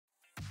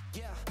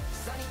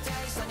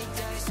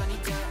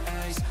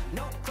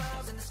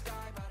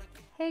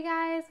Hey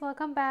guys,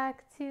 welcome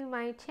back to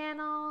my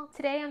channel.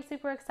 Today I'm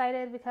super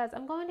excited because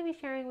I'm going to be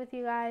sharing with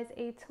you guys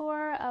a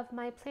tour of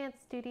my plant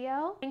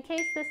studio. In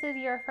case this is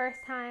your first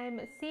time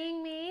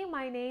seeing me,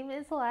 my name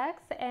is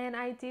Lex and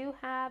I do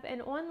have an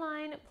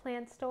online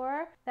plant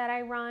store that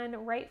I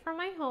run right from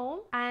my home.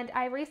 And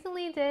I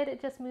recently did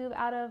just move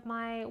out of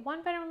my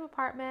 1-bedroom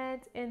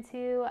apartment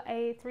into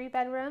a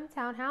 3-bedroom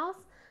townhouse.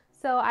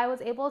 So I was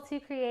able to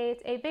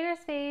create a bigger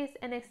space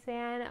and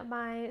expand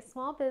my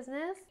small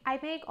business. I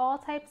make all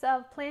types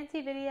of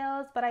planty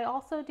videos, but I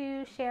also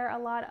do share a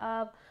lot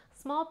of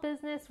small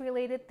business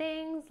related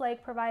things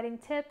like providing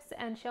tips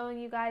and showing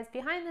you guys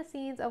behind the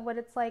scenes of what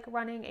it's like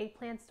running a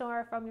plant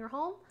store from your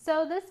home.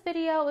 So this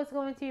video is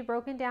going to be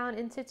broken down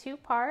into 2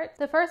 parts.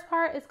 The first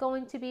part is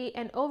going to be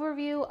an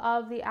overview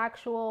of the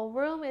actual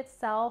room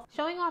itself,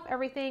 showing off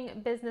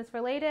everything business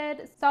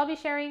related. So I'll be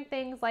sharing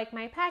things like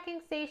my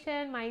packing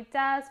station, my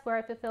desk where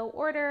I fulfill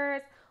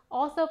orders,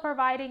 also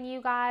providing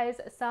you guys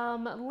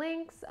some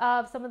links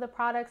of some of the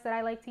products that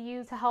I like to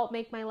use to help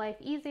make my life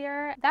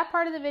easier. That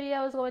part of the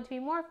video is going to be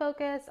more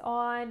focused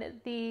on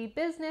the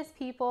business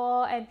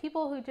people and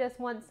people who just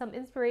want some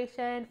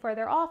inspiration for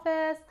their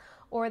office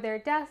or their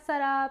desk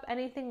setup,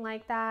 anything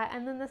like that.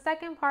 And then the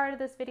second part of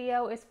this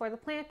video is for the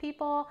plant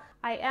people.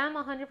 I am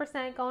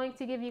 100% going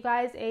to give you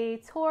guys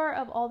a tour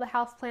of all the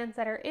houseplants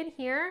that are in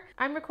here.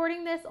 I'm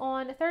recording this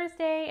on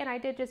Thursday and I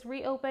did just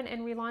reopen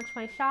and relaunch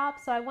my shop.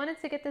 So I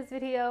wanted to get this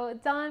video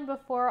done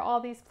before all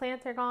these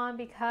plants are gone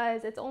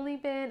because it's only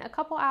been a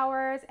couple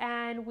hours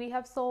and we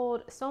have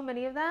sold so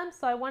many of them.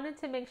 So I wanted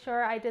to make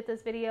sure I did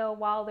this video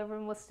while the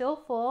room was still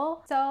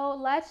full. So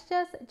let's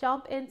just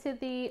jump into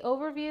the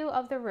overview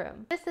of the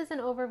room. This is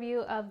an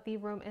overview of the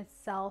room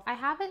itself. I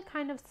have it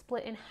kind of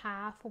split in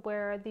half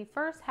where the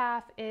first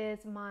half is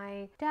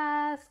my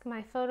desk,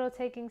 my photo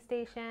taking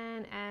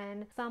station,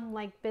 and some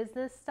like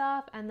business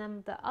stuff, and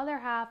then the other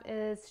half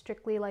is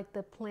strictly like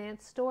the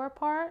plant store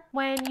part.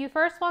 When you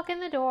first walk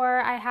in the door,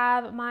 I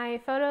have my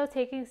photo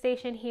taking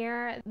station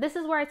here. This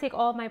is where I take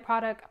all of my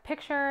product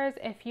pictures.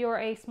 If you're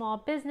a small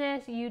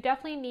business, you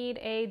definitely need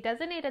a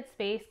designated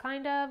space,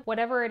 kind of,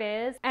 whatever it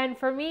is. And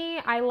for me,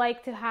 I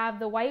like to have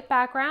the white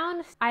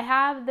background. I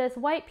have this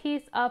white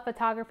piece of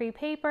photography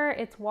paper.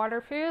 It's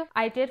waterproof.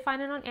 I did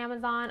find it on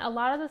Amazon. A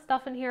lot of the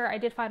stuff in here I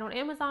did find on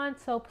Amazon,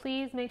 so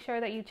please make sure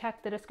that you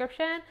check the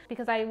description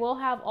because I will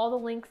have all the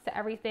links to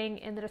everything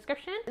in the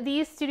description.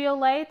 These studio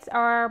lights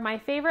are my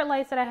favorite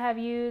lights that I have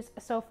used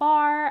so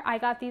far. I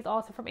got these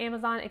also from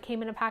Amazon. It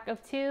came in a pack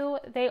of 2.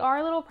 They are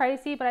a little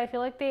pricey, but I feel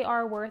like they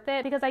are worth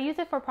it because I use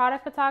it for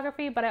product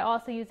photography, but I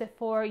also use it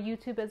for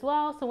YouTube as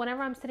well. So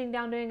whenever I'm sitting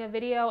down doing a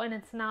video and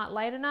it's not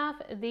light enough,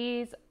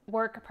 these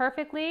work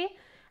perfectly.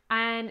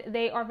 And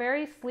they are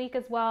very sleek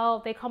as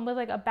well. They come with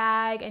like a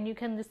bag and you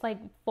can just like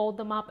fold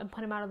them up and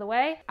put them out of the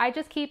way. I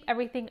just keep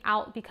everything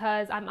out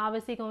because I'm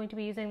obviously going to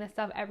be using this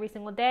stuff every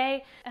single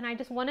day. And I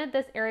just wanted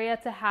this area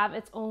to have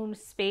its own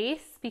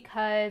space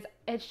because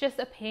it's just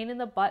a pain in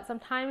the butt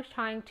sometimes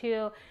trying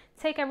to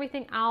take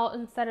everything out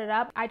and set it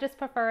up. I just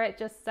prefer it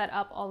just set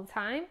up all the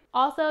time.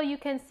 Also, you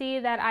can see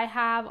that I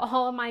have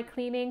all of my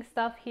cleaning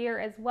stuff here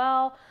as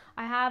well.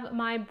 I have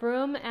my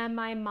broom and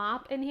my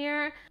mop in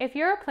here. If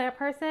you're a plant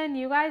person,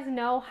 you guys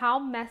know how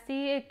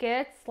messy it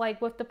gets like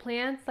with the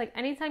plants. Like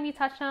anytime you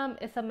touch them,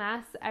 it's a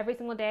mess every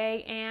single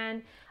day.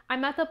 And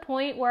I'm at the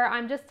point where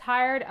I'm just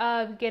tired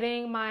of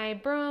getting my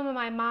broom and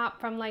my mop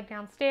from like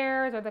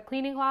downstairs or the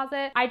cleaning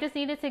closet. I just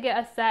needed to get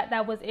a set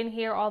that was in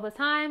here all the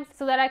time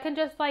so that I can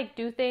just like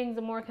do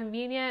things more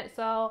convenient.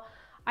 So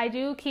I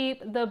do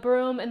keep the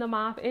broom and the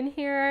mop in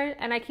here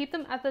and I keep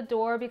them at the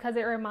door because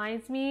it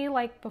reminds me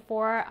like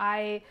before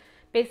I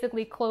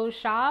basically close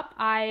shop,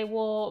 I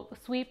will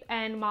sweep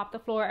and mop the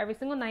floor every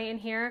single night in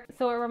here.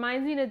 So it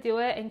reminds me to do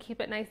it and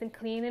keep it nice and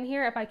clean in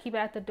here if I keep it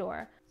at the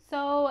door.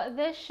 So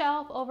this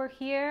shelf over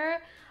here,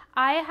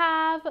 I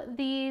have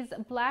these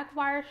black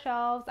wire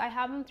shelves. I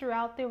have them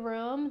throughout the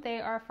room.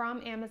 They are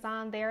from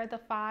Amazon. They're the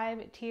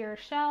 5-tier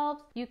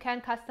shelves. You can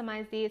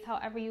customize these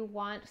however you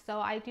want. So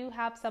I do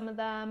have some of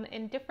them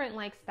in different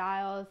like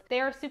styles.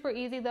 They are super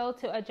easy though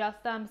to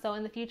adjust them. So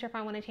in the future, if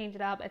I want to change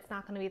it up, it's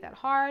not going to be that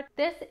hard.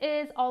 This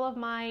is all of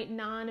my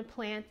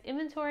non-plant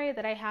inventory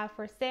that I have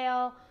for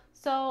sale.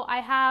 So I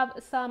have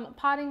some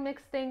potting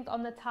mix things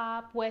on the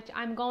top, which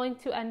I'm going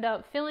to end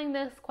up filling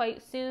this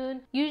quite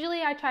soon.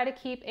 Usually I try to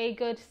keep a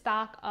good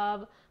stock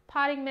of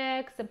potting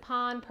mix and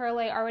pond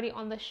perlite already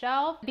on the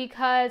shelf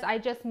because I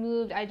just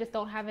moved. I just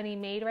don't have any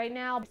made right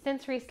now.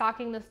 Since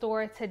restocking the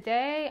store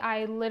today,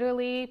 I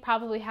literally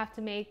probably have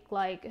to make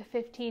like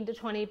 15 to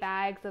 20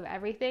 bags of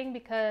everything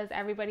because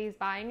everybody's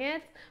buying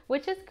it,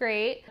 which is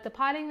great. The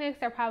potting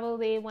mix are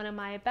probably one of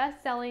my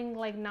best selling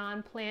like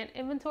non-plant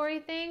inventory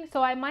things.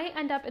 So I might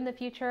end up in the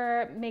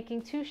future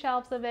making 2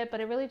 shelves of it,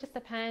 but it really just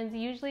depends.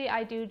 Usually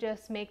I do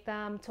just make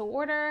them to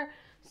order.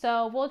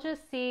 So we'll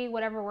just see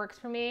whatever works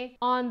for me.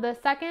 On the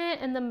second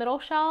and the middle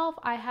shelf,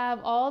 I have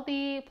all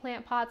the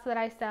plant pots that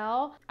I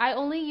sell. I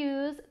only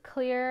use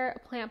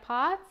clear plant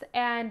pots,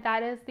 and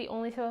that is the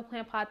only type of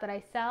plant pot that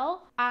I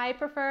sell. I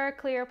prefer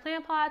clear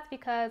plant pots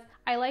because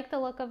I I like the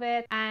look of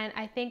it, and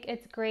I think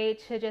it's great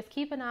to just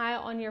keep an eye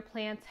on your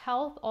plant's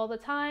health all the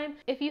time.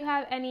 If you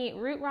have any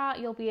root rot,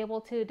 you'll be able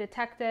to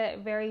detect it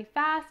very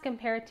fast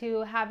compared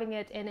to having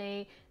it in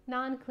a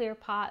non-clear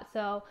pot.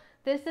 So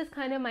this is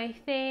kind of my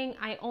thing.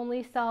 I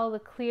only sell the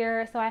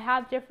clear, so I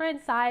have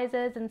different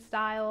sizes and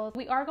styles.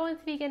 We are going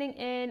to be getting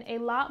in a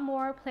lot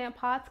more plant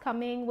pots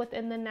coming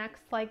within the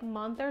next like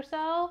month or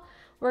so.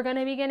 We're going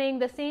to be getting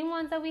the same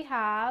ones that we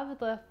have,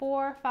 the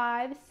 4,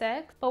 5,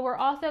 6, but we're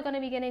also going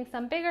to be getting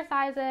some bigger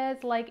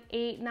sizes like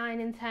 8, 9,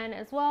 and 10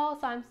 as well.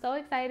 So I'm so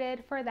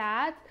excited for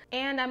that.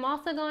 And I'm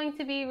also going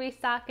to be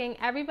restocking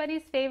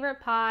everybody's favorite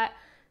pot,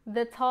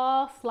 the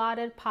tall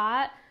slotted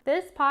pot.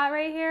 This pot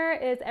right here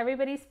is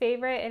everybody's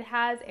favorite. It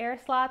has air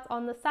slots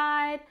on the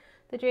side,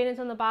 the drainage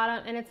on the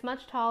bottom, and it's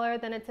much taller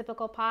than a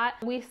typical pot.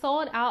 We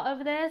sold out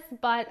of this,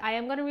 but I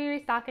am going to be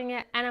restocking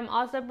it, and I'm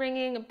also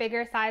bringing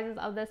bigger sizes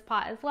of this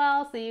pot as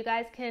well, so you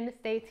guys can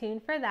stay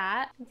tuned for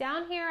that.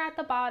 Down here at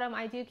the bottom,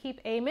 I do keep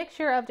a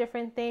mixture of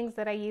different things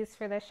that I use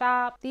for the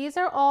shop. These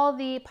are all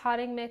the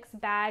potting mix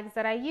bags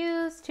that I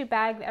use to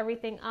bag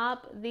everything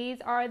up. These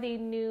are the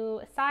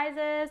new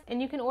sizes,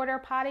 and you can order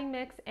potting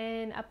mix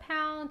in a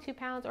pound, 2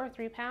 pounds, or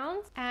 3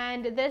 pounds.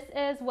 And this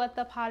is what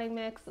the potting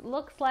mix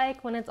looks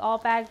like when it's all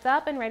bagged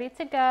up and ready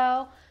to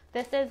go.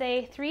 This is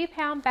a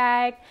 3-pound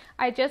bag.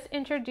 I just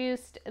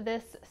introduced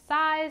this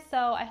size,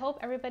 so I hope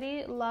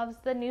everybody loves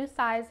the new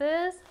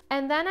sizes.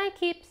 And then I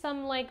keep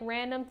some like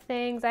random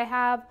things. I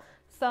have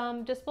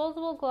some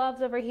disposable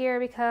gloves over here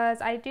because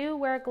I do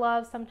wear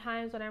gloves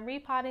sometimes when I'm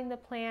repotting the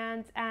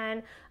plants,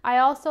 and I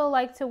also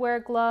like to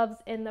wear gloves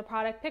in the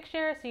product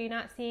picture so you're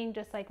not seeing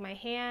just like my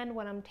hand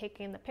when I'm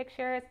taking the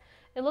pictures.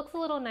 It looks a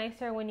little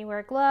nicer when you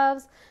wear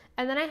gloves.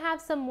 And then I have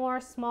some more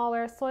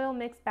smaller soil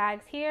mix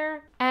bags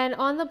here. And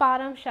on the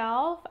bottom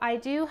shelf, I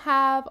do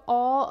have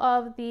all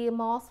of the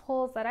moss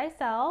pools that I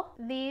sell.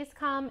 These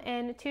come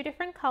in 2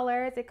 different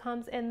colors. It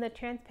comes in the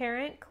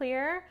transparent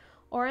clear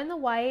or in the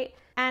white.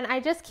 And I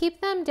just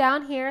keep them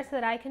down here so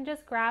that I can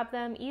just grab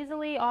them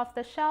easily off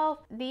the shelf.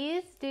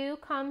 These do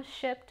come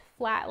shipped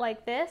flat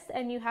like this,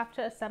 and you have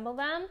to assemble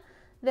them.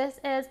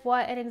 This is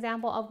what an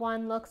example of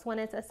one looks when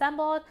it's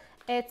assembled.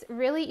 It's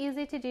really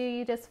easy to do.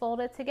 You just fold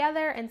it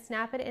together and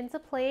snap it into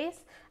place.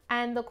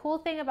 And the cool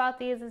thing about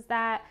these is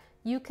that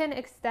you can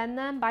extend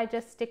them by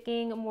just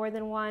sticking more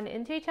than one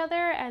into each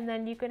other, and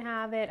then you can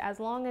have it as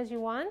long as you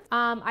want.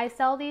 I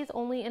sell these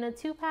only in a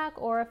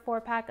 2-pack or a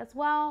 4-pack as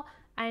well.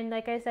 And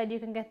like I said, you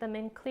can get them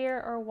in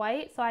clear or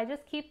white. So I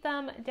just keep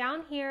them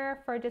down here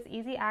for just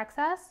easy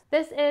access.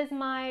 This is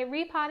my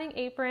repotting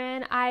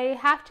apron. I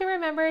have to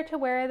remember to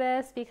wear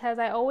this because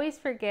I always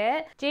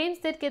forget. James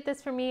did get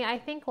this for me, I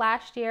think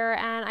last year,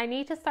 and I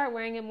need to start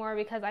wearing it more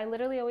because I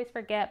literally always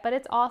forget. But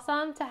it's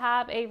awesome to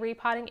have a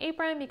repotting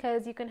apron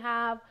because you can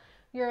have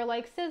your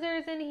like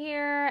scissors in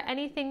here,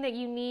 anything that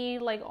you need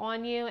like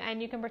on you,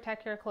 and you can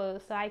protect your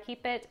clothes. So I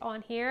keep it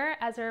on here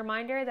as a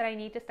reminder that I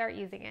need to start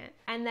using it.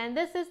 And then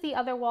this is the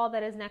other wall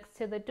that is next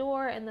to the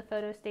door in the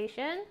photo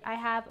station. I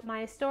have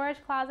my storage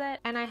closet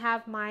and I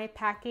have my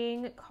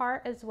packing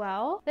cart as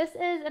well. This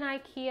is an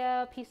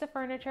IKEA piece of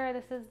furniture.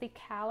 This is the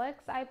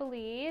Calyx, I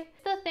believe.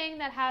 It's the thing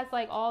that has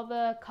like all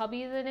the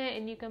cubbies in it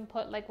and you can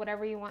put like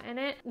whatever you want in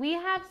it. We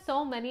have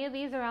so many of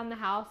these around the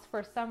house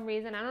for some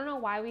reason. I don't know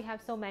why we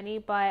have so many,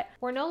 but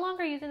we're no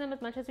longer using them as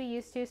much as we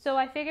used to. So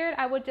I figured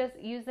I would just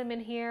use them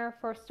in here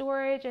for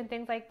storage and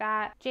things like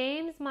that.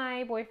 James,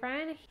 my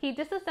boyfriend, he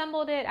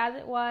disassembled it as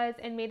it was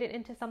and made it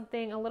into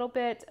something a little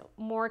bit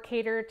more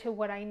catered to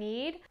what I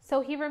need.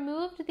 So he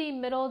removed the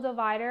middle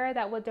divider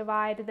that would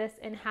divide this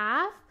in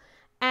half,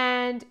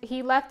 and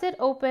he left it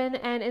open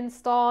and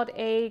installed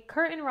a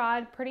curtain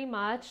rod pretty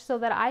much so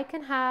that I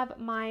can have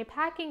my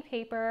packing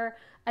paper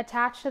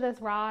attached to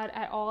this rod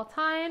at all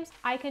times.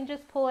 I can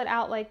just pull it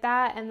out like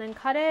that and then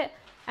cut it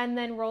and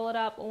then roll it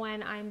up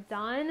when I'm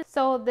done.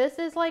 So this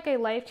is like a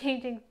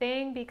life-changing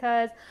thing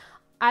because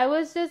I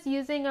was just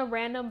using a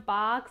random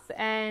box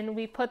and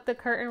we put the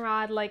curtain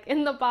rod like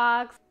in the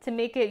box to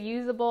make it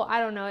usable. I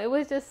don't know, it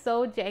was just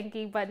so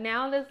janky, but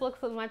now this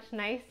looks much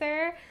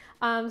nicer.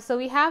 So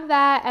we have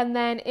that, and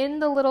then in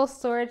the little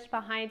storage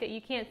behind it,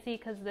 you can't see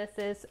because this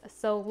is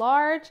so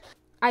large,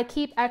 I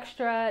keep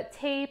extra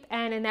tape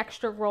and an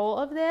extra roll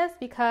of this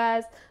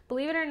because,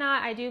 believe it or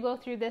not, I do go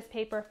through this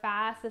paper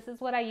fast. This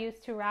is what I use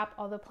to wrap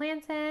all the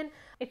plants in.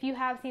 If you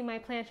have seen my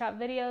plant shop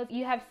videos,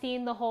 you have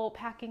seen the whole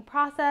packing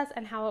process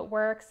and how it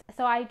works.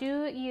 So I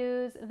do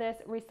use this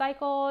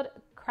recycled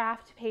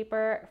craft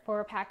paper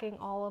for packing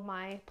all of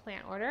my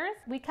plant orders.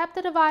 We kept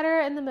the divider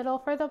in the middle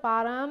for the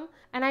bottom,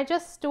 and I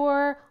just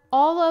store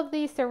all of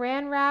the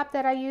saran wrap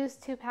that I use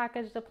to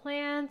package the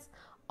plants,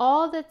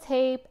 all the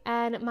tape,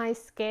 and my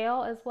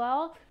scale as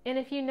well. And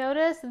if you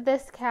notice,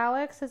 this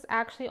Calyx is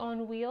actually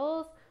on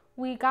wheels.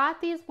 We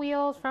got these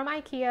wheels from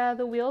IKEA.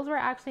 The wheels were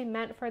actually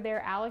meant for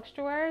their Alex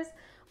drawers,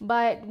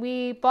 but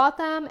we bought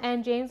them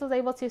and James was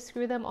able to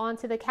screw them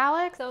onto the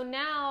Calyx. So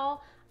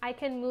now I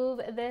can move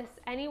this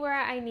anywhere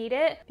I need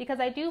it because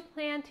I do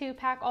plan to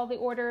pack all the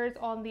orders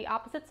on the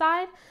opposite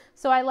side.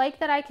 So I like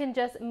that I can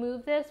just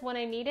move this when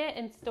I need it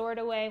and store it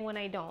away when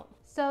I don't.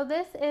 So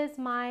this is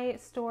my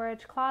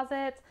storage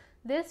closet.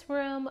 This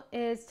room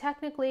is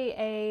technically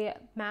a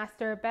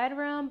master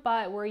bedroom,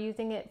 but we're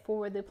using it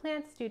for the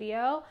plant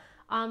studio.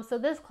 So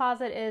this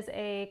closet is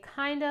a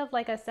kind of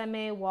like a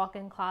semi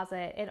walk-in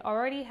closet. It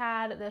already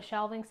had the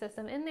shelving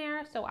system in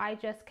there, so I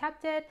just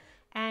kept it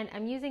and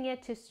I'm using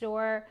it to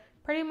store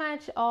pretty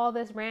much all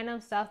this random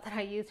stuff that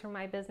I use for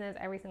my business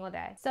every single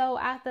day. So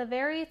at the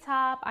very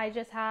top, I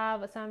just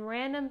have some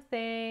random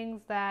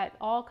things that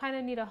all kind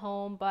of need a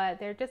home, but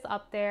they're just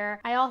up there.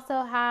 I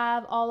also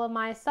have all of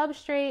my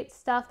substrate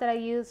stuff that I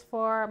use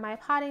for my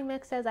potting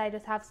mixes. I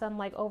just have some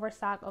like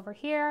overstock over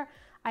here.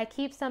 I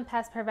keep some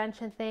pest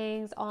prevention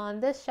things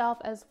on this shelf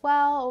as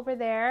well over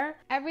there.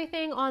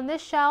 Everything on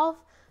this shelf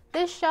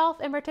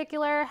in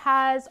particular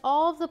has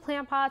all of the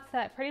plant pots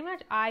that pretty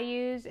much I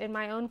use in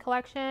my own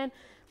collection,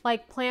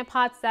 like plant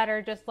pots that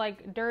are just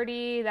like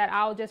dirty that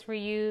I'll just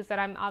reuse that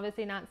I'm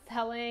obviously not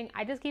selling.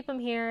 I just keep them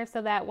here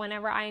so that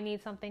whenever I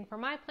need something for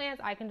my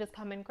plants, I can just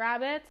come and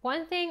grab it.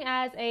 One thing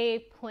as a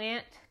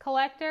plant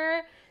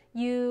collector,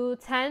 you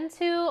tend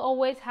to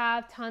always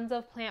have tons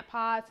of plant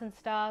pots and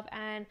stuff,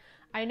 and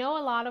I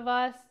know a lot of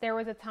us, there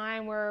was a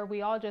time where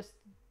we all just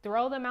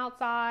throw them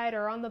outside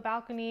or on the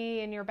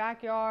balcony in your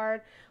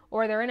backyard,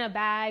 or they're in a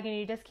bag and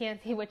you just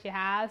can't see what you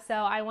have. So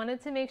I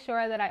wanted to make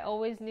sure that I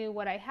always knew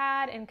what I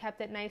had and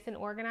kept it nice and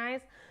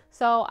organized.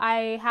 So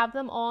I have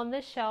them all on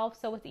this shelf,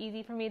 so it's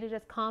easy for me to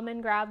just come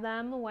and grab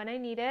them when I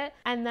need it.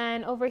 And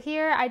then over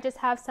here, I just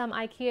have some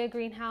IKEA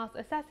greenhouse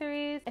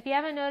accessories. If you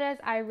haven't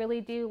noticed, I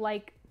really do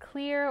like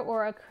clear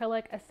or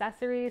acrylic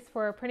accessories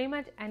for pretty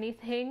much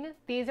anything.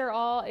 These are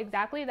all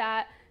exactly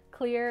that,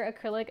 clear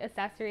acrylic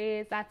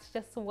accessories. That's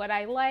just what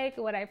I like,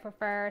 what I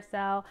prefer.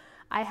 So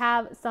I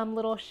have some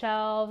little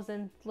shelves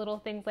and little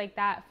things like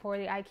that for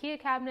the IKEA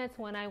cabinets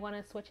when I want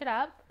to switch it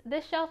up.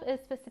 This shelf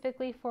is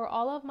specifically for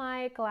all of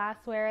my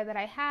glassware that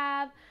I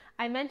have.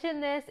 I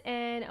mentioned this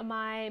in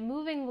my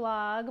moving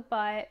vlog,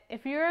 but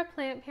if you're a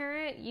plant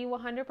parent, you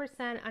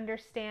 100%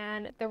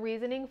 understand the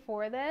reasoning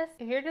for this.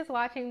 If you're just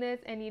watching this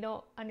and you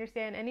don't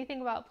understand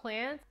anything about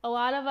plants, a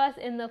lot of us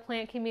in the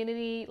plant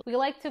community, we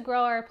like to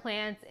grow our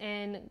plants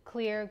in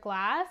clear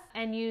glass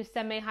and use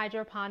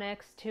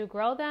semi-hydroponics to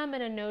grow them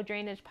in a no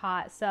drainage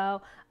pot.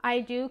 So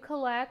I do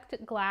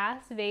collect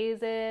glass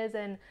vases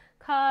and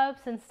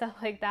cups and stuff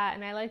like that,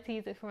 and I like to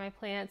use it for my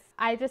plants.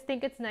 I just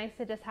think it's nice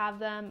to just have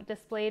them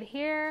displayed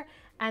here,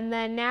 and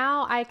then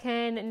now I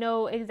can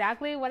know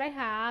exactly what I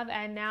have,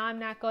 and now I'm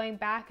not going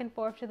back and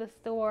forth to the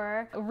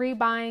store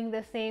rebuying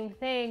the same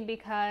thing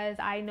because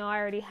I know I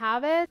already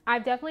have it.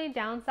 I've definitely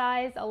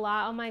downsized a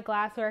lot on my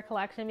glassware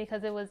collection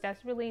because it was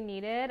desperately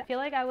needed. I feel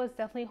like I was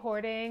definitely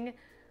hoarding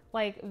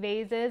like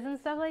vases and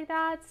stuff like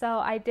that, so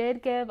I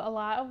did give a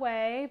lot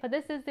away, but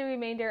this is the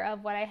remainder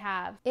of what I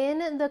have.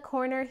 In the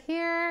corner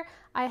here,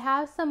 I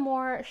have some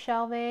more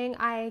shelving.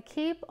 I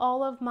keep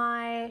all of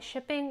my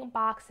shipping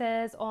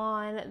boxes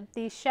on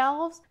these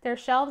shelves. There's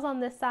shelves on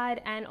this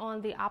side and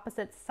on the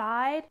opposite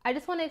side. I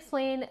just want to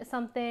explain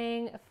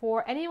something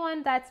for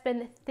anyone that's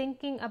been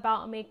thinking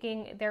about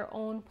making their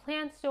own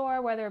plant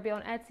store, whether it be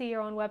on Etsy, your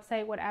own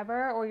website,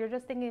 whatever, or you're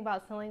just thinking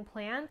about selling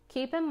plants.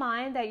 Keep in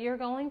mind that you're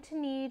going to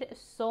need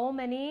so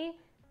many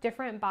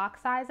different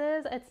box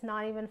sizes, it's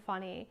not even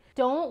funny.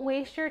 Don't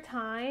waste your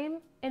time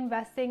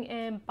investing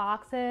in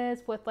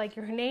boxes with like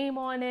your name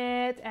on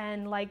it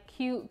and like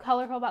cute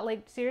colorful, but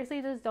like seriously,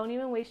 just don't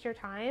even waste your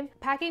time.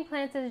 Packing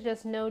plants is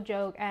just no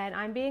joke, and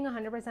I'm being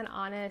 100%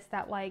 honest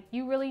that like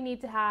you really need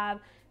to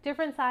have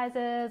different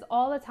sizes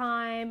all the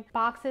time.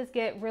 Boxes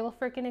get real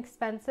freaking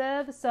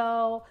expensive,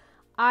 so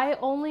I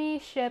only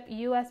ship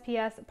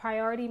USPS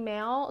priority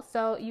mail,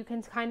 so you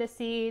can kind of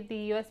see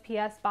the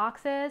USPS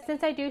boxes.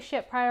 Since I do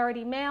ship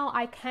priority mail,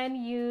 I can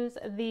use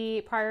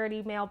the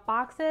priority mail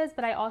boxes,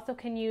 but I also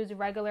can use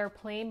regular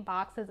plain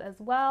boxes as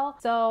well.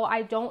 So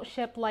I don't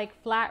ship like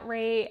flat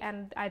rate,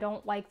 and I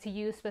don't like to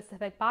use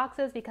specific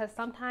boxes because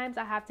sometimes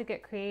I have to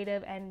get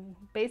creative and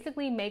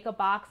basically make a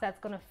box that's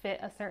going to fit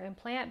a certain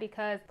plant,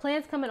 because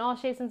plants come in all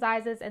shapes and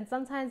sizes, and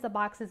sometimes the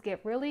boxes get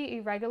really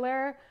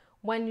irregular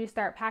when you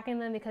start packing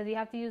them because you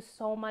have to use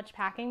so much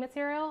packing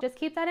material. Just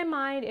keep that in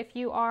mind if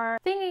you are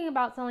thinking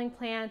about selling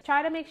plants.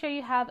 Try to make sure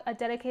you have a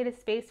dedicated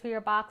space for your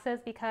boxes,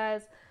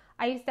 because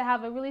I used to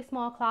have a really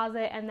small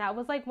closet, and that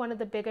was like one of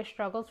the biggest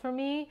struggles for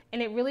me,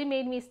 and it really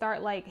made me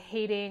start like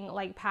hating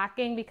like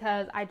packing,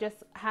 because I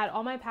just had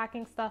all my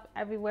packing stuff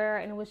everywhere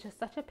and it was just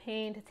such a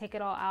pain to take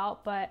it all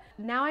out. But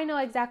now I know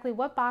exactly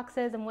what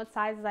boxes and what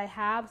sizes I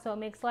have, so it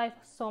makes life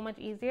so much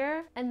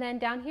easier. And then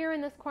down here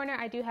in this corner,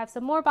 I do have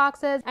some more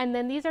boxes, and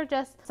then these are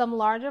just some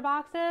larger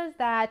boxes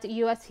that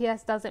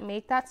USPS doesn't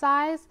make that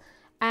size.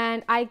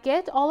 And I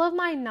get all of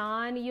my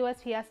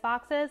non-USPS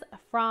boxes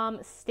from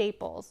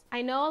Staples.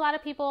 I know a lot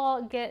of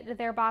people get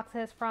their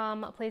boxes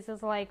from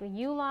places like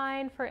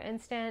Uline, for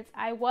instance.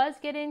 I was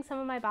getting some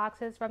of my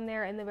boxes from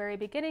there in the very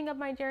beginning of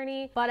my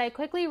journey, but I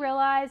quickly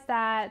realized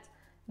that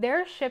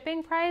their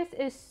shipping price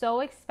is so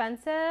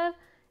expensive,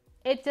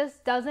 it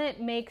just doesn't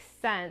make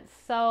sense.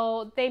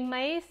 So they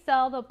may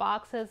sell the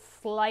boxes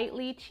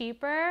slightly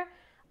cheaper,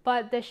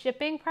 but the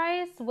shipping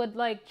price would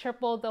like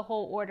triple the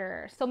whole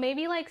order. So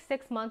maybe like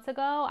 6 months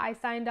ago, I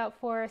signed up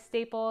for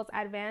Staples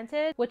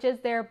Advantage, which is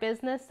their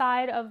business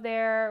side of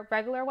their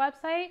regular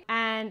website.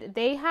 And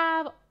they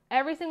have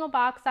every single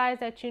box size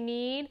that you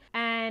need,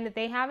 and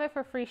they have it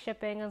for free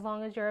shipping as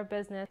long as you're a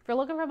business. If you're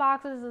looking for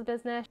boxes as a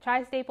business,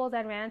 try Staples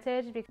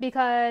Advantage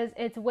because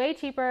it's way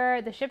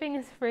cheaper, the shipping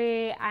is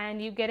free,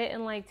 and you get it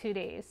in like 2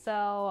 days.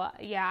 So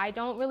yeah, I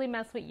don't really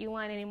mess with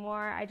Uline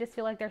anymore. I just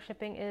feel like their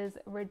shipping is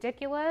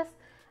ridiculous.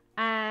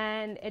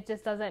 And it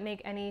just doesn't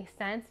make any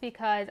sense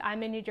because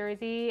I'm in New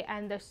Jersey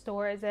and the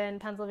store is in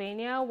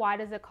Pennsylvania. Why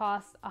does it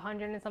cost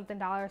 $100 and something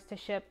to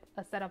ship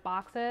a set of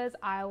boxes?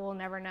 I will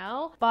never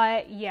know.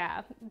 But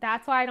yeah,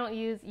 that's why I don't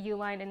use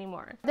Uline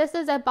anymore. This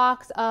is a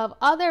box of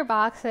other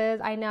boxes.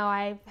 I know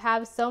I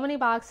have so many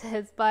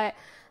boxes, but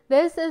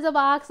this is a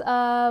box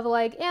of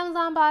like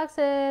Amazon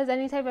boxes,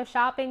 any type of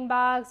shopping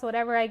box,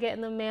 whatever I get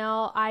in the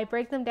mail. I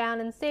break them down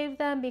and save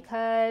them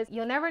because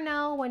you'll never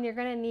know when you're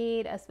gonna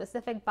need a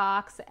specific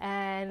box,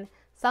 and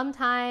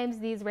sometimes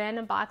these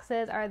random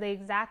boxes are the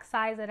exact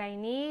size that I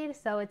need,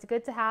 so it's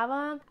good to have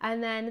them.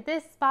 And then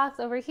this box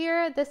over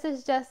here, this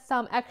is just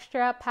some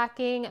extra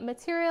packing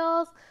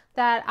materials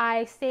that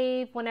I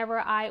save whenever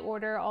I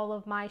order all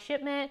of my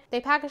shipment.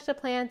 They package the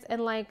plants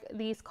in like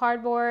these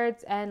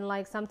cardboards and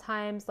like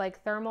sometimes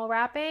like thermal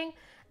wrapping,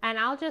 and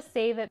I'll just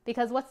save it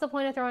because what's the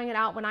point of throwing it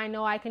out when I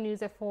know I can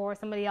use it for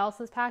somebody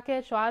else's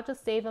package? So I'll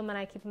just save them and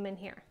I keep them in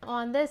here.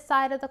 On this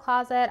side of the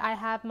closet, I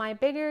have my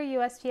bigger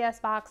USPS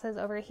boxes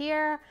over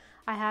here.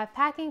 I have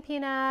packing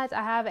peanuts.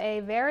 I have a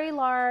very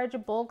large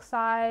bulk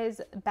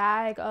size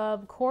bag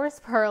of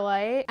coarse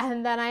perlite.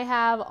 And then I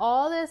have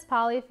all this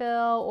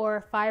polyfill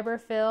or fiber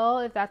fill,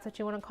 if that's what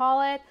you want to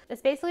call it.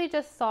 It's basically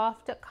just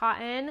soft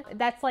cotton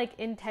that's like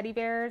in teddy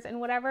bears and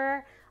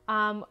whatever.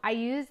 I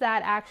use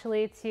that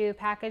actually to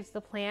package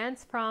the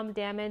plants from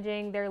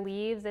damaging their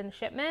leaves in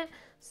shipment.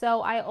 So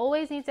I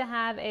always need to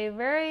have a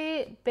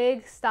very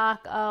big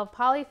stock of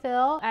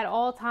polyfill at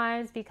all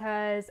times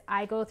because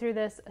I go through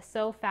this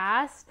so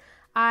fast.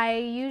 I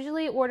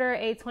usually order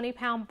a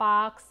 20-pound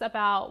box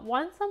about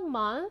once a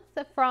month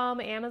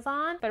from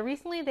Amazon, but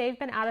recently they've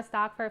been out of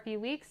stock for a few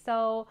weeks.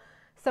 So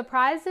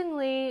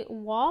surprisingly,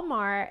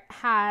 Walmart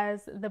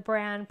has the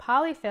brand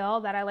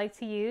Polyfill that I like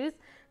to use.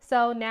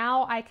 So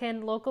now I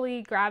can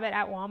locally grab it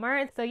at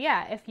Walmart. So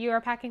yeah, if you are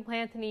packing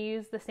plants and you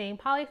use the same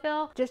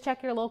polyfill, just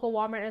check your local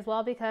Walmart as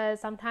well because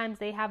sometimes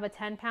they have a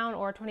 10-pound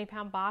or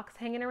 20-pound box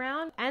hanging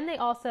around, and they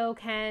also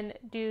can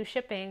do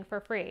shipping for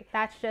free.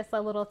 That's just a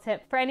little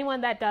tip for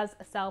anyone that does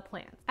sell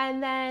plants.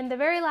 And then the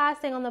very last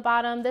thing on the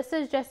bottom, this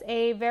is just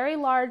a very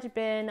large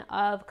bin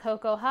of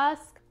cocoa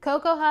husk.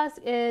 Cocoa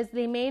husk is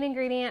the main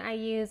ingredient I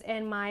use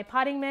in my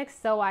potting mix,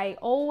 so I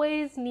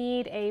always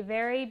need a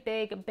very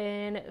big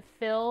bin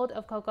filled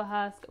of cocoa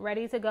husk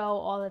ready to go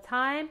all the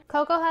time.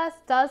 Cocoa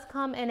husk does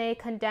come in a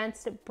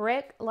condensed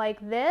brick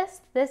like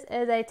this. This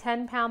is a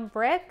 10-pound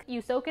brick. You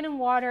soak it in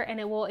water and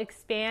it will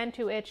expand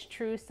to its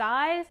true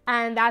size,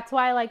 and that's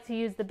why I like to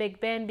use the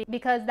big bin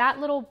because that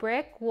little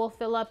brick will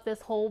fill up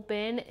this whole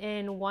bin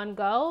in one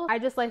go. I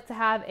just like to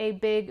have a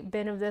big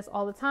bin of this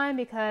all the time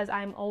because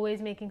I'm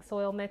always making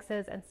soil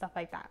mixes and stuff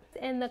like that.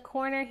 In the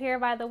corner here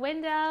by the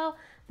window,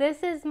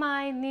 this is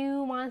my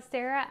new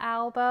Monstera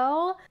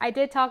Albo. I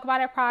did talk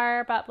about it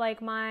prior, but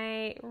like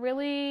my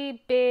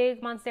really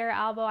big Monstera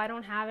Albo, I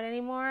don't have it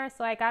anymore,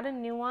 so I got a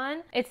new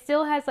one. It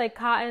still has like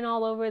cotton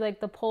all over like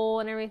the pole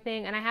and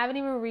everything, and I haven't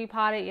even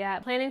repotted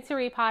yet. Planning to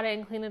repot it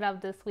and clean it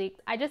up this week.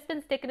 I just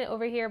been sticking it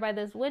over here by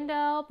this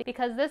window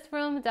because this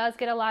room does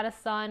get a lot of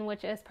sun,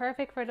 which is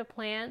perfect for the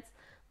plants.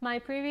 My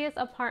previous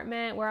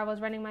apartment where I was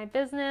running my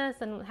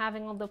business and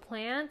having all the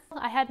plants,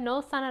 I had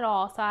no sun at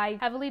all, so I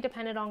heavily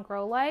depended on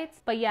grow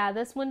lights. But yeah,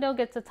 this window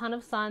gets a ton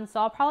of sun, so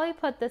I'll probably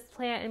put this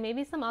plant and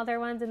maybe some other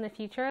ones in the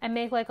future and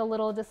make like a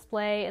little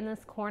display in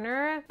this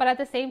corner. But at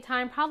the same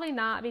time, probably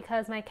not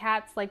because my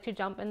cats like to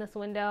jump in this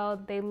window.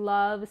 They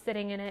love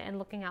sitting in it and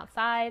looking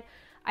outside.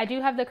 I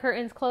do have the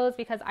curtains closed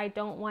because I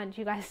don't want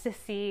you guys to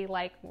see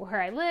like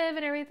where I live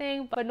and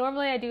everything, but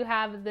normally I do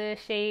have the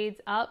shades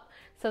up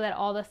so that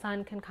all the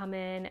sun can come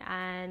in,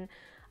 and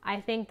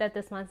I think that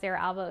this Monstera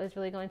Alba is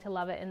really going to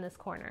love it in this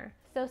corner.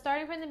 So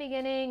starting from the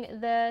beginning,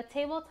 the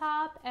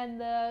tabletop and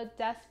the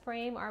desk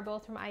frame are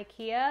both from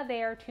IKEA.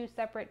 They are two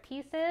separate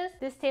pieces.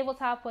 This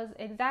tabletop was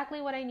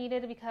exactly what I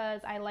needed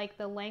because I like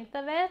the length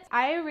of it.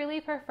 I really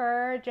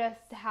prefer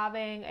just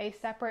having a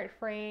separate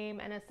frame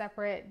and a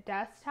separate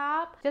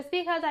desktop just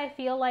because I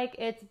feel like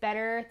it's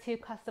better to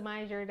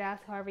customize your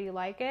desk however you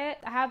like it.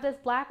 I have this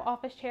black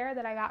office chair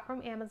that I got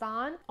from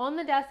Amazon. On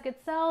the desk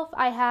itself,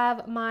 I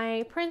have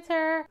my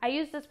printer. I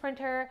use this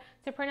printer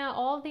to print out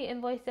all of the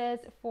invoices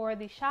for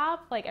the shop.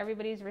 like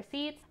everybody's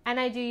receipts. And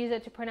I do use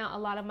it to print out a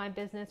lot of my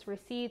business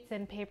receipts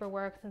and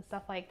paperwork and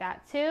stuff like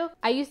that too.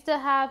 I used to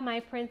have my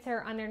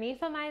printer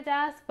underneath of my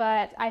desk,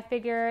 but I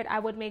figured I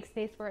would make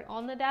space for it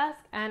on the desk.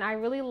 And I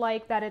really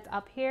like that it's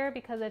up here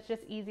because it's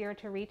just easier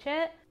to reach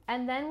it.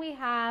 And then we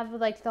have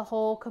like the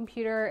whole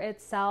computer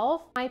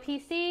itself. My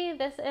PC,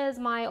 this is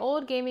my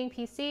old gaming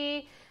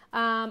PC.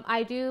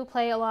 I do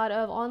play a lot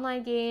of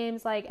online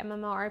games like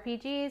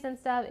MMORPGs and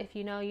stuff. If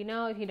you know, you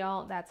know. If you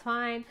don't, that's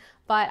fine.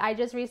 But I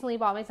just recently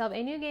bought myself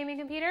a new gaming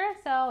computer,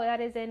 so that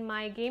is in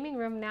my gaming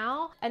room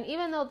now. And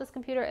even though this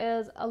computer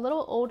is a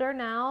little older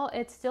now,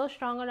 it's still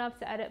strong enough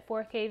to edit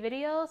 4K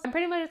videos. I'm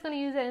pretty much just going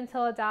to use it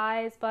until it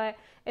dies, but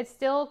it's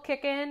still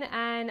kicking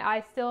and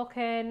I still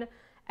can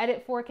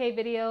edit 4K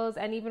videos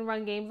and even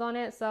run games on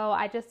it. So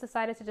I just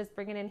decided to just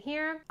bring it in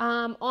here.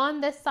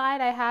 On this side,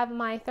 I have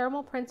my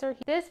thermal printer.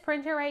 This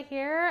printer right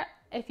here,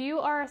 if you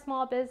are a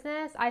small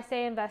business, I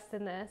say invest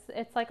in this.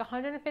 It's like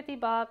 150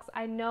 bucks.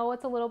 I know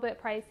it's a little bit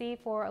pricey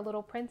for a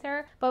little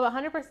printer, but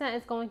 100%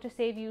 is going to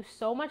save you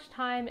so much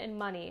time and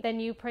money than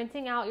you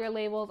printing out your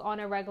labels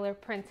on a regular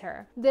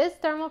printer. This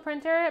thermal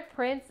printer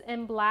prints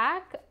in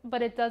black,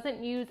 but it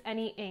doesn't use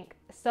any ink.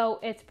 So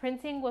it's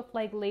printing with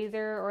like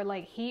laser or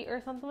like heat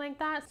or something like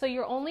that. So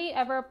you're only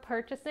ever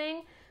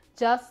purchasing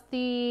just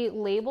the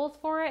labels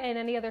for it and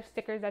any other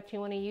stickers that you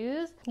want to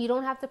use. You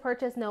don't have to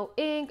purchase no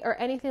ink or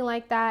anything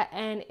like that,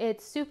 and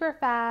it's super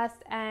fast,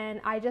 and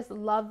I just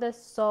love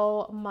this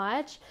so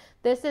much.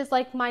 This is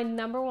like my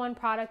 #1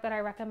 product that I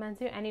recommend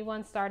to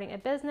anyone starting a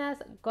business.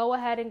 Go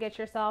ahead and get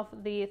yourself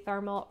the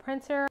thermal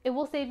printer. It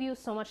will save you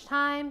so much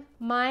time.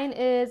 Mine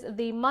is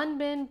the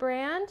Munbin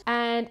brand,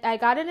 and I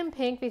got it in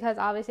pink because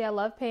obviously I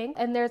love pink.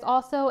 And there's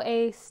also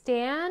a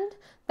stand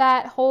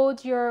that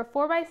holds your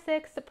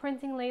 4x6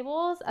 printing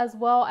labels as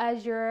well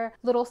as your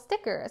little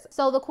stickers.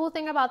 So the cool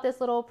thing about this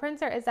little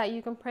printer is that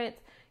you can print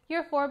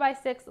your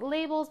 4x6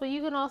 labels, but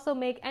you can also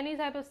make any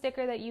type of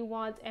sticker that you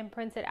want and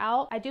print it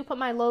out. I do put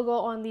my logo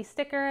on these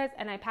stickers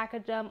and I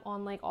package them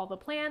on like all the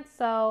plants.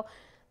 So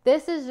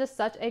this is just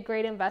such a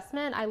great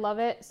investment. I love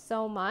it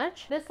so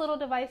much. This little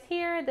device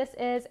here, this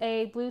is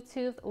a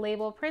Bluetooth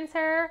label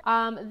printer.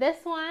 This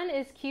one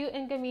is cute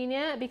and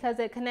convenient because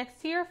it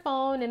connects to your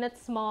phone and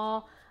it's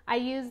small. I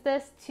use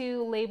this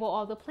to label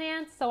all the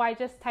plants. So I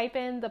just type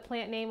in the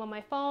plant name on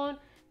my phone,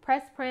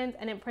 press print,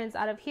 and it prints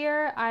out of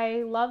here.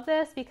 I love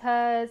this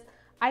because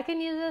I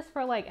can use this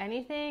for like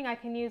anything. I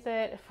can use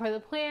it for the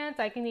plants.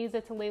 I can use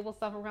it to label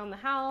stuff around the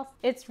house.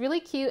 It's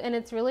really cute and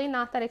it's really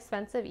not that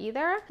expensive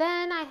either.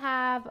 Then I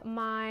have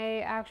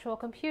my actual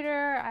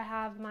computer. I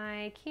have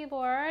my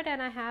keyboard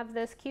and I have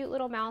this cute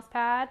little mouse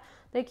pad.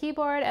 The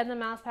keyboard and the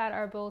mouse pad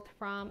are both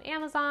from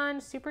Amazon,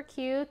 super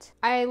cute.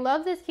 I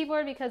love this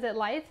keyboard because it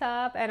lights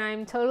up and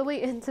I'm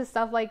totally into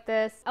stuff like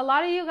this. A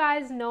lot of you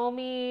guys know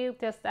me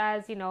just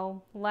as, you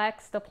know,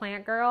 Lex, the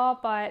plant girl,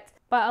 but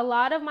a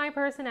lot of my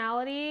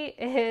personality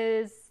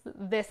is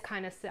this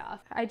kind of stuff.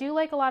 I do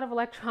like a lot of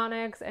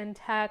electronics and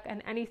tech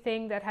and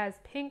anything that has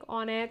pink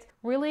on it.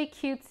 Really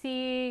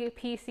cutesy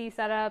PC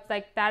setups,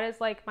 like that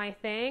is like my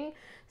thing.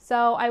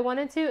 So I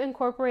wanted to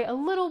incorporate a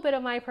little bit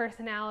of my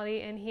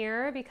personality in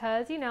here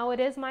because, you know,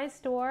 it is my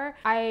store.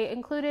 I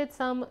included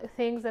some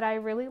things that I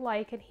really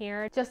like in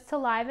here just to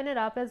liven it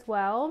up as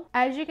well.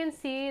 As you can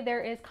see,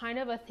 there is kind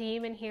of a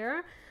theme in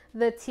here.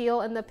 The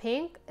teal and the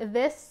pink.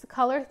 This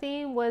color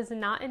theme was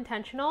not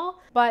intentional,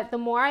 but the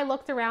more I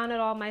looked around at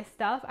all my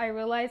stuff, I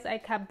realized I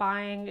kept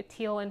buying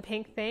teal and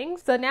pink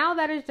things. So now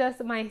that is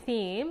just my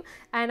theme,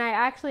 and I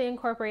actually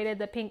incorporated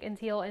the pink and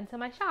teal into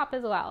my shop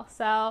as well.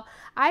 So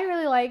I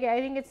really like it. I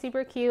think it's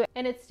super cute,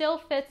 and it still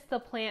fits the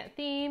plant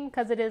theme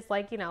because it is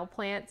like, you know,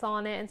 plants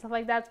on it and stuff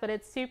like that, but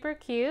it's super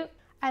cute.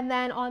 And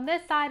then on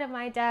this side of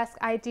my desk,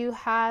 I do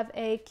have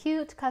a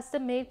cute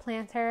custom-made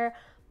planter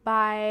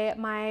by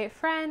my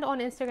friend on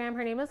Instagram.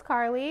 Her name is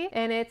Carly,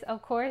 and it's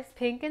of course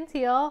pink and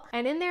teal.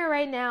 And in there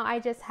right now I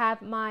just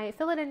have my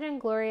Philodendron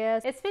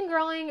Glorious. It's been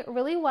growing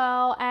really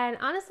well, and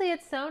honestly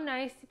it's so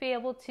nice to be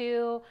able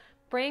to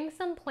bring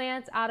some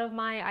plants out of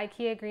my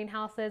IKEA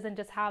greenhouses and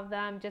just have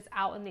them just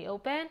out in the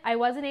open. I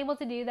wasn't able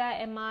to do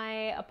that in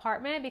my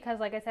apartment because,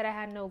 like I said, I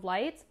had no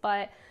lights,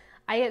 but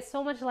I get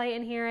so much light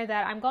in here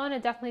that I'm going to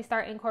definitely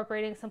start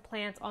incorporating some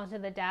plants onto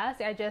the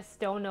desk. I just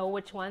don't know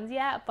which ones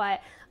yet,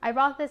 but I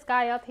brought this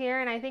guy up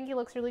here and I think he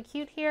looks really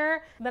cute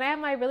here. Then I have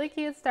my really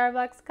cute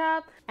Starbucks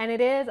cup, and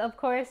it is of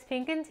course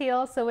pink and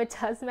teal, so it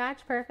does match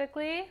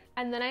perfectly.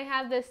 And then I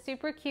have this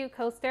super cute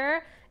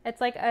coaster.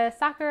 It's like a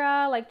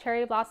sakura, like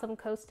cherry blossom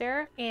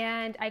coaster,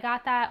 and I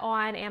got that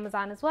on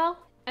Amazon as well.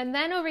 And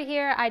then over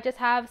here, I just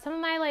have some of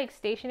my like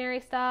stationery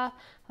stuff,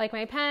 like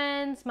my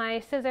pens, my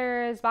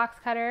scissors, box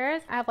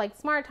cutters. I have like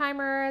smart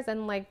timers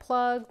and like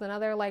plugs and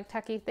other like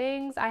techie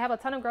things. I have a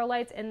ton of grow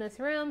lights in this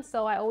room,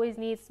 so I always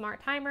need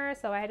smart timers.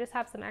 So I just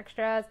have some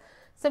extras.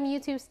 some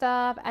YouTube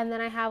stuff, and then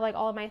I have like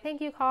all of my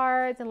thank you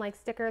cards and like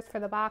stickers for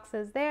the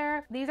boxes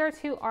there. These are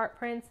 2 art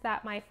prints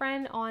that my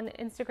friend on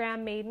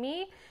Instagram made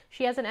me.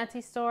 She has an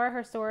Etsy store.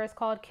 Her store is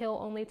called Kill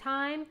Only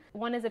Time.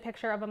 One is a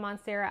picture of a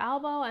Monstera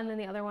albo, and then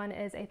the other one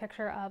is a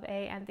picture of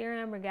a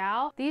Anthurium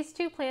regale. These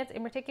 2 plants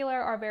in particular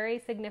are very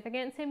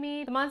significant to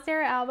me. The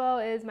Monstera albo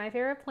is my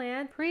favorite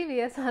plant.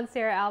 Previous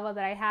Monstera albo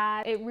that I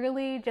had, it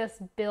really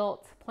just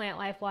built Plant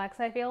Life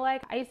Lex, I feel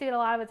like. I used to get a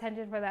lot of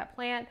attention for that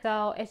plant,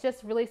 so it's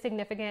just really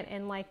significant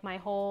in like my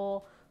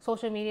whole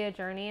social media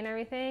journey and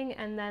everything.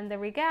 And then the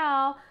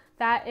regale,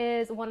 that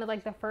is one of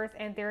like the first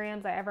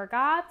Anthuriums I ever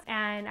got,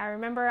 and I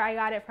remember I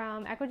got it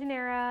from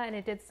Ecuagenera and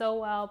it did so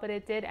well, but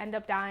it did end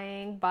up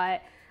dying.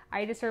 But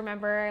I just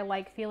remember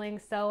like feeling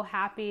so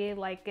happy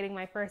like getting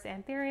my first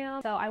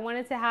Anthurium. So I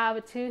wanted to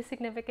have 2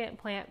 significant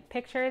plant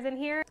pictures in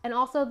here. And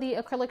also the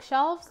acrylic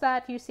shelves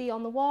that you see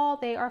on the wall,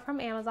 they are from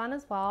Amazon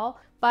as well.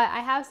 But I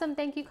have some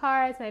thank you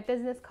cards, my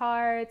business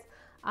cards.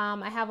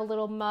 I have a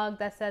little mug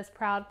that says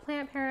proud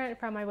plant parent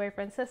from my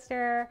boyfriend's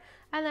sister.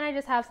 And then I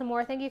just have some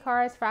more thank you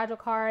cards, fragile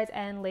cards,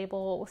 and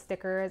label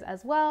stickers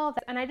as well.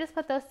 And I just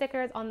put those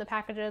stickers on the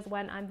packages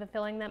when I'm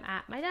fulfilling them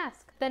at my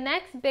desk. The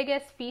next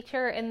biggest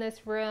feature in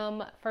this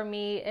room for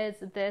me is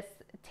this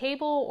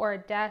table or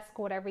desk,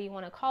 whatever you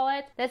want to call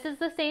it. This is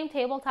the same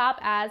tabletop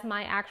as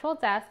my actual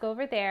desk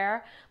over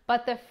there,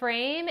 but the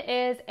frame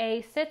is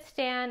a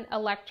sit-stand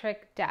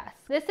electric desk.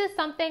 This is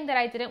something that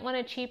I didn't want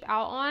to cheap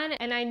out on,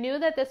 and I knew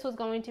that this was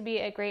going to be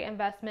a great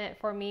investment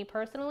for me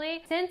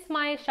personally. Since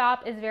my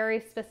shop is very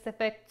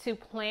specific to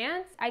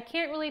plants, I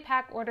can't really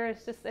pack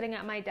orders just sitting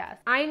at my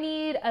desk. I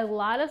need a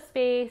lot of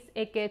space.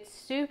 It gets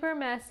super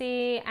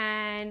messy,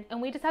 and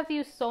we just have to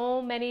use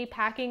so many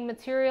packing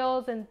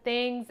materials and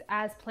things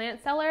as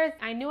plant sellers.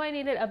 I knew I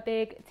needed a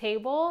big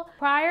table.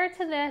 Prior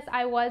to this,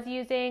 I was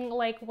using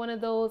like one of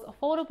those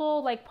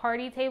foldable like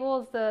party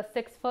tables, the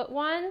 6-foot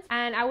ones,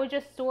 and I would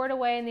just store it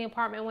away in the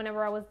apartment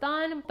whenever I was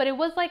done. But it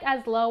was like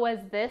as low as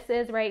this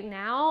is right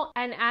now,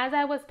 and as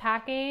I was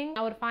packing,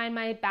 I would find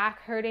my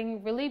back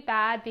hurting really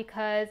bad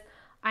because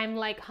I'm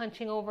like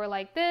hunching over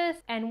like this.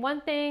 And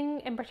one thing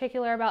in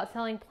particular about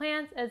selling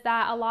plants is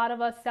that a lot of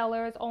us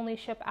sellers only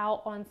ship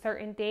out on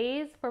certain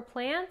days for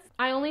plants.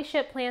 I only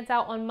ship plants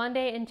out on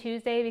Monday and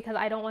Tuesday because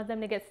I don't want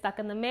them to get stuck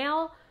in the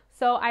mail.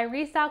 So I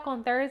restock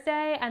on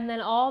Thursday, and then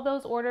all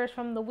those orders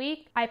from the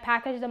week, I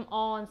package them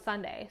all on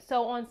Sunday.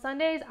 So on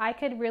Sundays, I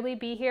could really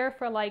be here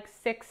for like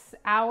 6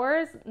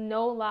 hours,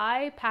 no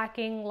lie,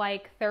 packing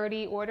like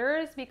 30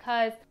 orders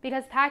because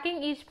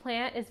packing each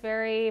plant is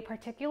very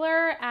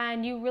particular,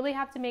 and you really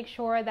have to make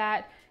sure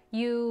that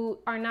you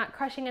are not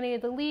crushing any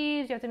of the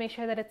leaves. You have to make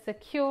sure that it's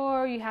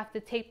secure. You have to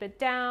tape it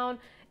down.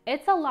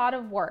 It's a lot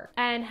of work,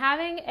 and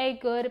having a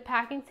good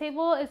packing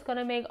table is going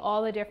to make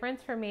all the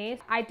difference for me.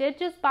 I did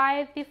just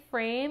buy the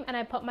frame and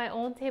I put my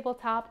own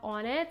tabletop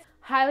on it.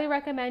 Highly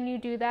recommend you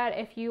do that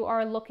if you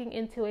are looking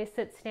into a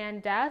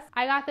sit-stand desk.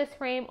 I got this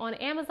frame on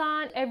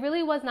Amazon. It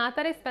really was not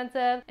that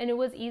expensive, and it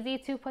was easy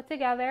to put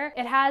together.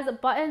 It has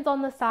buttons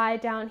on the side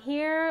down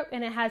here,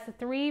 and it has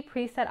 3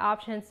 preset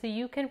options, so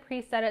you can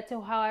preset it to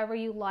however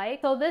you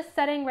like. So this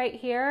setting right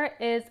here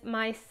is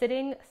my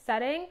sitting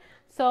setting.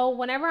 So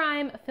whenever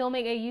I'm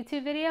filming a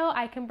YouTube video,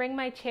 I can bring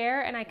my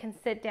chair and I can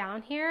sit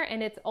down here,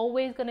 and it's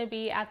always going to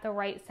be at the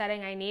right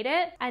setting I need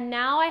it. And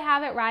now I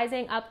have it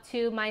rising up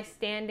to my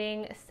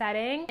standing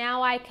setting.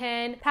 Now I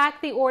can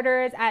pack the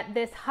orders at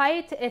this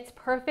height. It's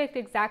perfect,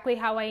 exactly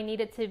how I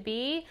need it to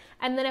be.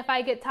 And then if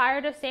I get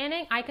tired of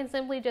standing, I can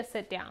simply just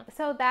sit down.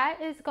 So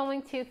that is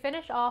going to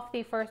finish off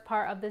the first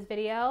part of this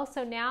video.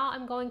 So now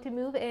I'm going to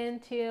move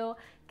into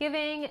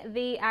giving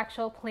the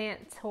actual plant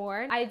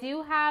tour. I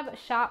do have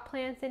shop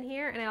plants in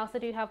here, and I also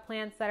do have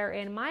plants that are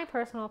in my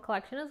personal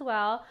collection as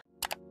well.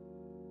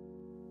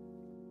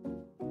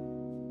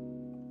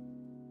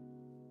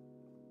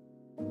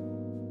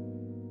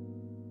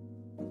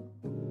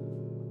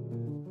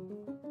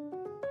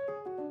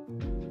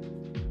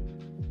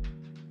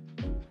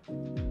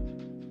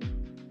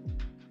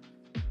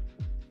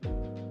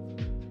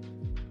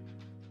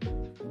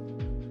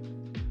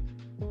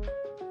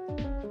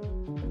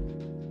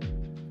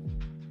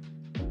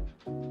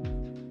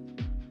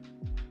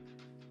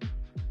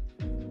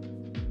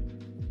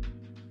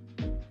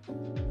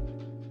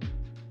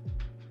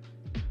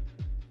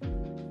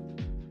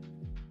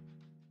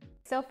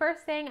 So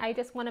first thing, I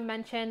just want to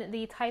mention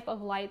the type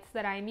of lights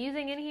that I'm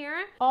using in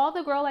here. All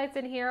the grow lights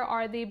in here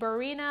are the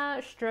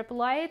Barina strip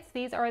lights.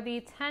 These are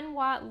the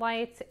 10-watt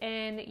lights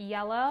in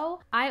yellow.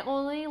 I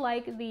only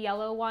like the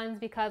yellow ones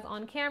because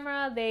on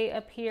camera they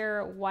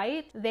appear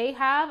white. They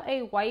have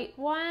a white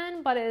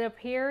one, but it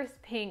appears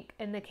pink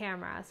in the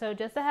camera. So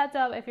just a heads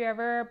up if you're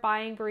ever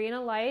buying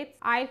Barina lights.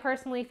 I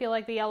personally feel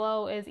like the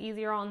yellow is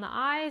easier on the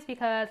eyes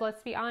because,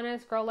 let's be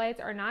honest, grow lights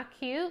are not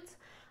cute,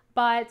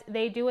 but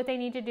they do what they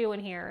need to do in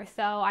here.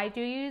 So I do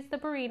use the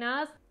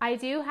Barinas. I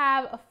do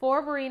have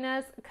 4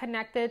 Barinas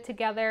connected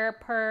together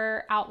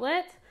per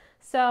outlet.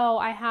 So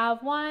I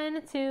have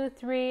 1, 2,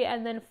 3,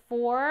 and then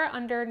 4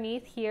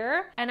 underneath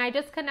here. And I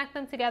just connect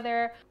them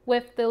together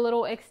with the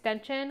little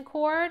extension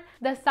cord.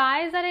 The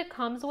size that it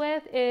comes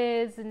with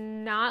is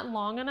not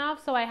long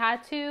enough, so I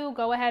had to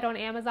go ahead on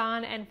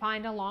Amazon and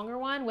find a longer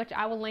one, which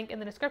I will link in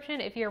the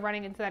description if you're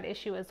running into that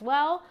issue as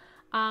well.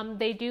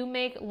 They do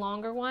make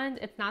longer ones.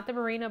 It's not the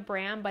Marina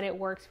brand, but it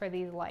works for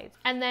these lights.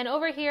 And then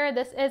over here,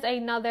 this is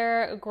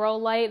another grow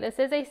light. This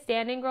is a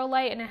standing grow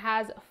light, and it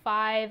has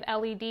 5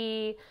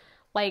 LED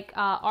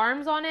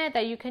arms on it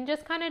that you can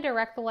just kind of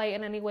direct the light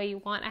in any way you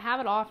want. I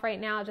have it off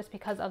right now just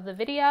because of the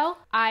video.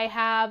 I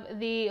have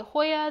the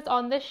Hoyas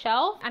on this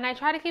shelf, and I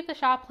try to keep the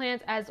shop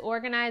plants as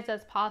organized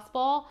as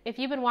possible. If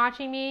you've been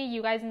watching me,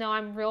 you guys know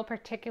I'm real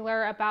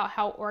particular about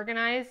how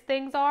organized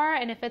things are,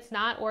 and if it's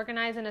not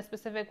organized in a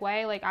specific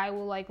way, like I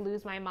will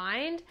lose my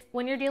mind.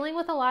 When you're dealing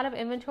with a lot of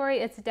inventory,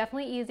 it's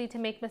definitely easy to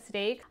make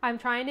mistakes. I'm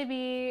trying to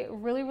be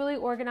really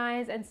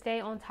organized and stay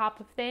on top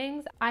of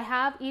things. I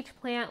have each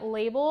plant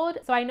labeled,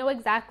 so I know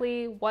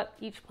exactly what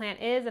each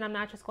plant is, and I'm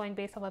not just going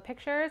based off of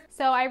pictures.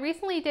 So I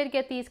recently did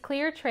get these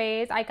clear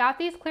trays. I got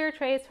these clear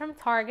trays from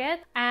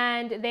Target,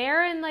 and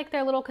they're in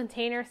their little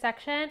container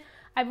section.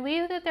 I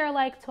believe that they're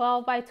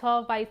 12 by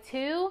 12 by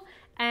 2,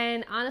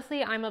 and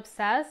honestly, I'm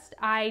obsessed.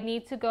 I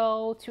need to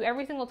go to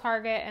every single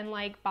Target and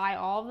buy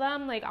all of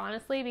them,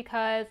 honestly,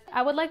 because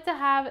I would like to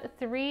have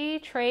 3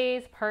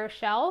 trays per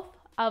shelf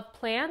of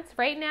plants.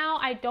 Right now,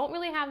 I don't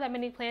really have that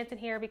many plants in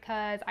here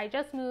because I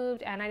just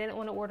moved and I didn't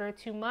want to order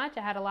too much.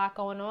 I had a lot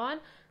going on,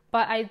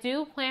 but I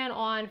do plan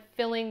on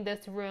filling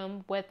this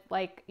room with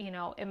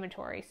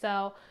inventory.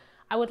 So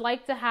I would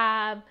like to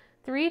have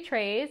 3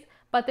 trays,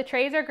 but the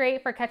trays are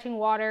great for catching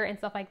water and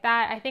stuff like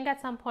that. I think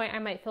at some point I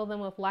might fill them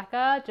with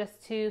leca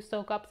just to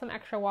soak up some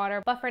extra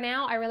water. But for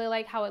now, I really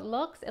like how it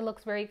looks. It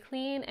looks very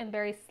clean and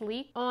very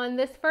sleek. On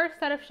this first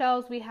set of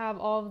shelves, we have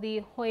all of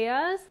the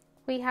Hoyas.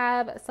 We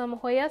have some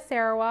Hoya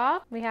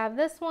Sarawak. We have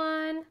this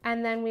one,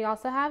 and then we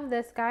also have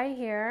this guy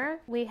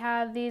here. We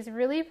have these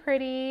really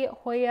pretty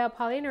Hoya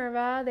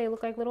Polynerva. They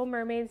look like little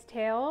mermaid's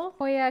tails.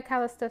 Hoya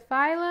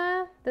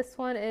Calistophylla. This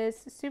one is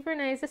super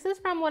nice. This is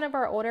from one of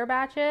our older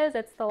batches.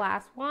 It's the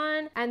last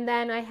one. And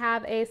then I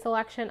have a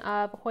selection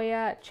of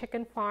Hoya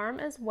Chicken Farm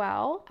as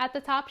well. At the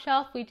top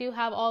shelf, we do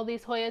have all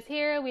these Hoyas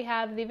here. We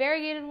have the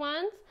variegated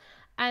ones,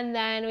 and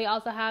then we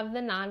also have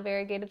the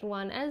non-variegated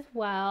one as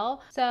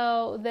well.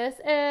 So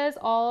this is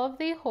all of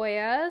the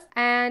Hoyas.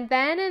 And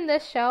then in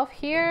this shelf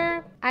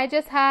here, I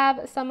just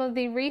have some of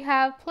the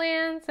rehab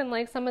plants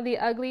and some of the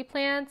ugly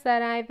plants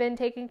that I've been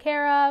taking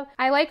care of.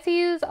 I like to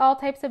use all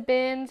types of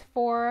bins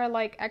for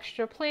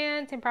extra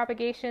plants and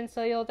propagation.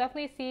 So you'll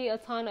definitely see a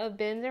ton of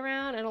bins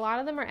around, and a lot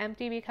of them are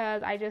empty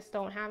because I just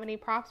don't have any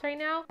props right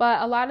now.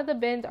 But a lot of the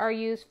bins are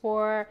used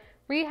for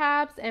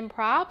rehabs and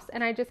props,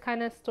 and I just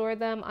kind of store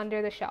them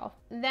under the shelf.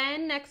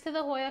 Then next to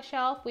the Hoya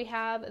shelf, we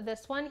have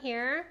this one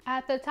here.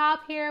 At the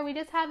top here, we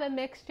just have a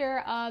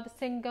mixture of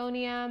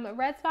Syngonium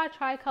red spot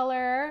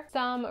tricolor,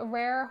 some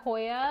rare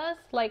Hoyas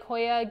like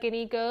Hoya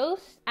Guinea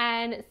Ghost,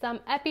 and some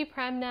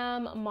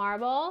Epipremnum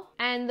marble.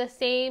 And the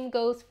same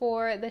goes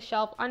for the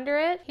shelf under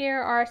it. Here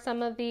are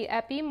some of the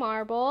Epi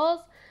marbles.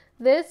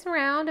 This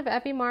round of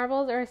Epi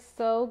marbles are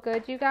so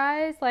good, you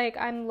guys.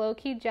 I'm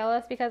low-key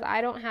jealous because I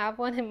don't have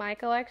one in my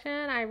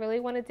collection. I really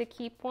wanted to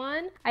keep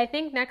one. I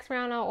think next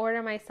round I'll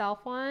order myself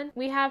one.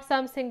 We have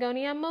some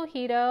Syngonium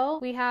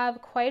Mojito. We have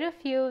quite a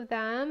few of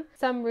them.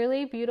 Some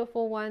really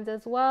beautiful ones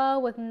as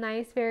well with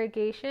nice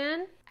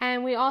variegation.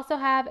 And we also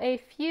have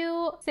a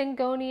few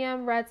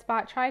Syngonium red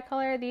spot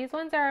tricolor. These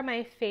ones are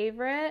my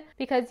favorite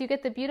because you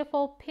get the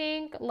beautiful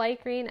pink,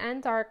 light green,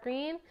 and dark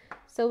green.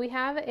 So we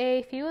have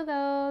a few of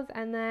those,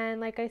 and then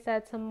like I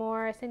said, some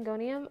more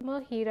Syngonium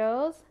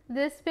Mojitos.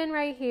 This bin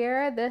right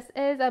here, this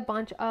is a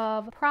bunch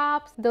of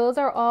props. Those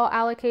are all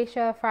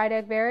Alocasia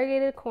Frydek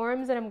variegated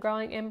corms that I'm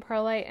growing in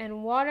perlite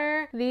and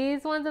water.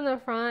 These ones in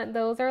the front,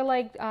 those are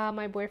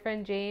my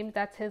boyfriend James.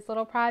 That's his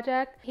little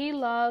project. He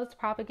loves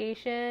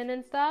propagation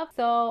and stuff.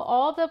 So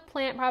all the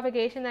plant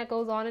propagation that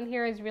goes on in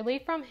here is really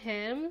from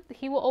him.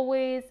 He will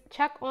always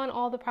check on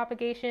all the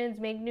propagations,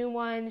 make new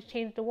ones,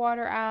 change the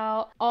water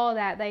out, all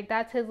that.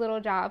 That's his little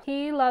job.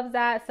 He loves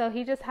that. So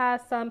he just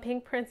has some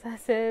pink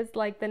princesses,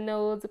 the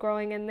nodes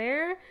growing in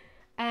there.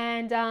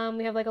 And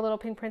we have a little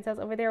pink princess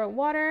over there with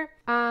water.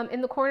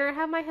 In the corner, I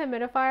have my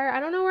humidifier. I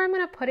don't know where I'm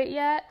going to put it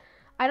yet.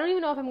 I don't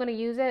even know if I'm going to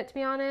use it, to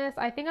be honest.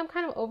 I think I'm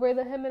kind of over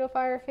the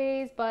humidifier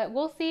phase, but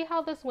we'll see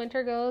how this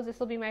winter goes. This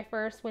will be my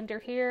first winter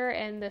here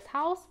in this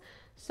house.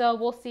 So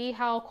we'll see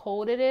how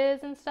cold it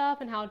is and stuff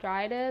and how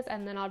dry it is,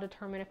 and then I'll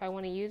determine if I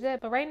want to use it.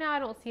 But right now I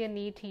don't see a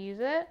need to use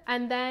it.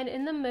 And then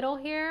in the middle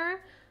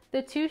here,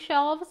 the 2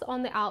 shelves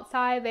on the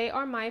outside, they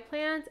are my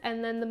plants,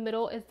 and then the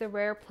middle is the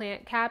rare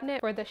plant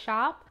cabinet for the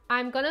shop.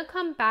 I'm gonna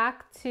come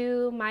back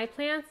to my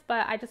plants,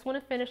 but I just want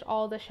to finish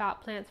all the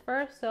shop plants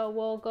first, so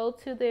we'll go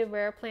to the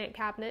rare plant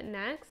cabinet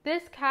next.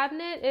 This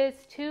cabinet is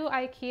 2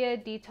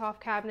 IKEA Detolf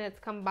cabinets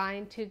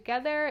combined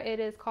together. It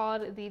is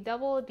called the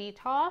Double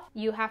Detolf.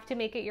 You have to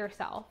make it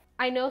yourself.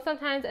 I know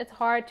sometimes it's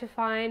hard to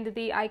find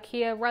the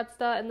IKEA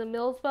Rutsta and the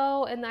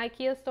Millsbow in the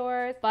IKEA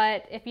stores,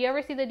 but if you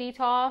ever see the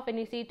Detolf and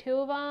you see two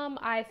of them,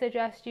 I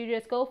suggest you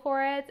just go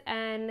for it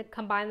and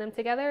combine them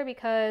together,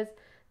 because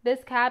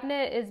this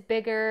cabinet is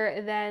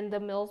bigger than the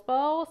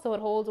Millsbow, so it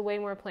holds way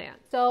more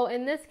plants. So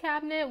in this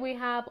cabinet, we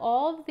have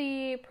all of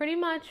the pretty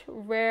much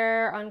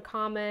rare,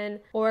 uncommon,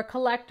 or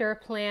collector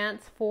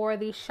plants for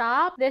the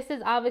shop. This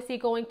is obviously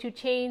going to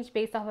change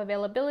based off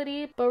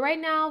availability, but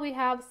right now we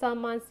have some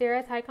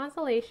Monstera High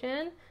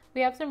Constellation.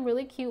 We have some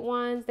really cute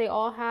ones. They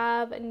all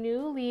have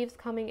new leaves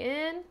coming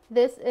in.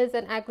 This is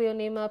an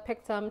Aglaonema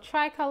pictum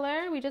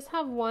tricolor. We just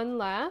have one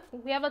left.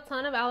 We have a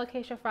ton of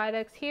Alocasia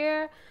Fridex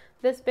here.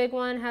 This big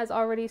one has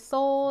already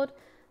sold.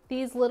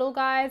 These little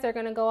guys are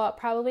gonna go up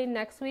probably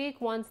next week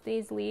once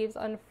these leaves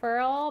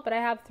unfurl, but I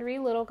have 3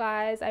 little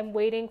guys. I'm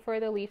waiting for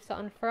the leaves to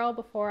unfurl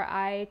before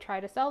I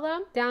try to sell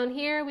them. Down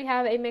here we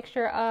have a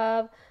mixture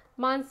of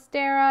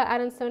Monstera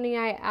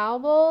Adansonii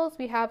albals.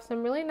 We have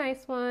some really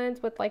nice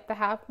ones with like the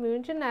half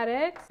moon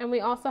genetics, and we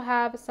also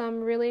have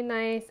some really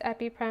nice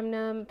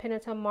Epipremnum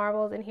pinnatum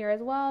marbles in here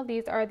as well.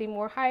 These are the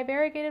more high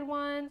variegated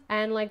ones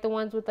and like the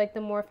ones with like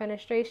the more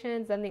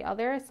fenestrations than the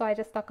others, so I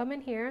just stuck them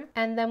in here.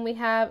 And then we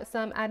have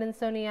some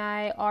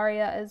Adansonii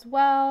aurea as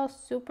well,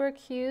 super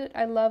cute.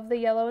 I love the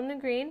yellow and the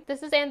green.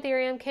 This is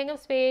Anthurium King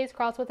of Spades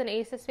crossed with an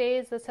Ace of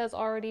Spades. This has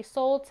already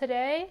sold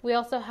today. We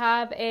also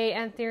have a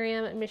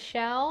Anthurium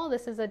Michelle.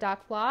 This is a dock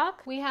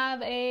block. We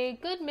have a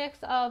good mix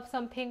of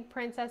some pink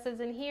princesses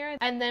in here,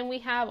 and then we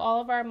have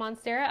all of our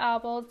Monstera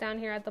albals down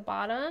here at the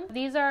bottom.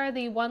 These are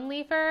the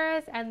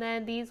 1-leafers, and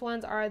then these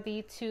ones are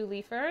the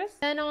 2-leafers.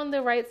 Then on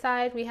the right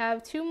side we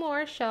have 2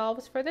 more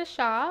shelves for the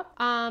shop.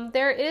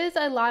 There is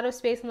a lot of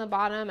space on the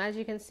bottom, as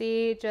you can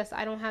see, just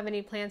I don't have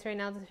any plants right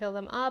now to fill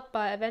them up,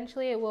 but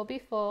eventually it will be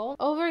full.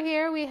 Over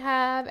here we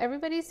have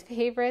everybody's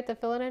favorite, the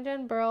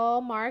Philodendron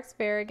Burl Marks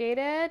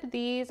variegated.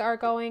 These are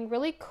going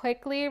really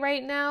quickly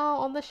right now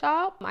on the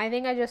shop. I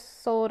think I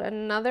just sold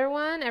another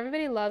one.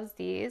 Everybody loves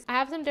these. I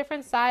have some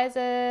different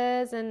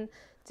sizes and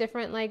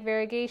different like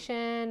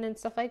variegation and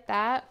stuff like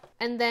that.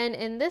 And then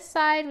in this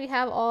side we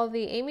have all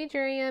the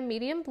Amigurium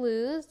medium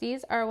blues.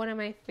 These are one of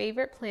my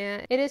favorite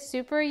plants. It is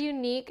super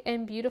unique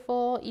and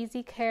beautiful,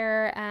 easy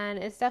care, and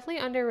it's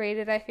definitely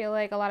underrated. I feel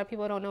like a lot of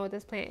people don't know what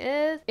this plant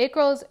is. It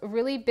grows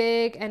really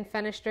big and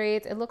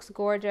fenestrates. It looks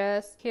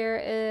gorgeous.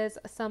 Here is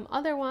some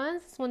other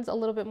ones. This one's a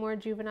little bit more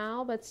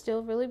juvenile but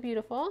still really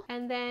beautiful.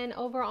 And then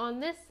over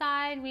on this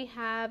side we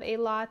have a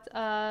lot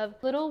of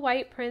little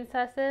white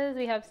princesses.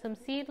 We have some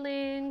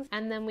seedlings,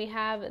 and then we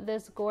have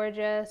this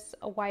gorgeous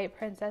white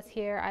princess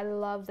here. I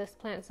love this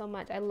plant so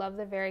much. I love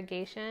the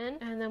variegation.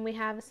 And then we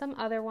have some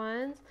other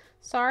ones.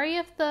 Sorry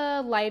if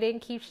the lighting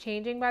keeps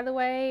changing, by the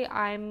way.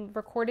 I'm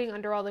recording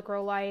under all the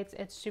grow lights.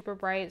 It's super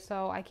bright,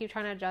 so I keep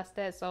trying to adjust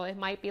it, so it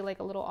might be like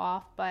a little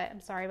off, but I'm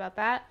sorry about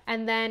that.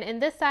 And then in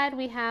this side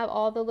we have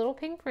all the little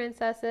pink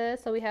princesses.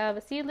 So we have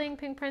a seedling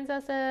pink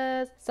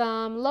princesses,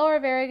 some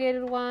lower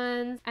variegated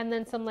ones, and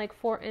then some like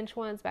 4-inch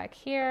ones back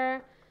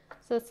here.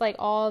 So it's like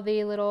all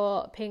the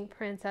little pink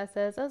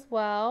princesses as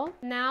well.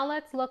 Now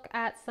let's look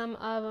at some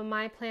of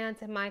my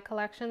plants in my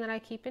collection that I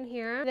keep in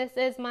here. This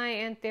is my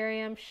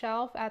Anthurium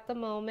shelf at the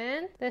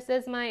moment. This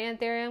is my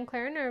Anthurium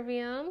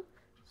clarinervium.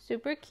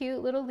 Super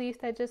cute little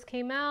leaf that just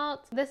came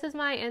out. This is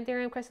my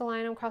Anthurium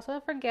crystallinum crossed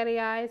with a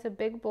Forgetii. It's a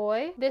big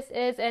boy. This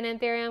is an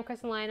Anthurium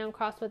crystallinum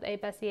crossed with a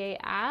Bessier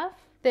Af.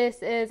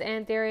 This is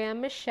Anthurium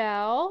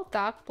Michelle,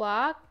 dock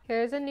block.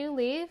 Here's a new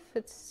leaf.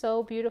 It's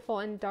so beautiful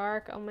and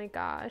dark. Oh my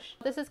gosh.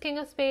 This is King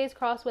of Spades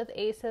crossed with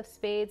Ace of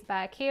Spades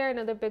back here.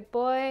 Another big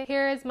boy.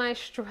 Here is my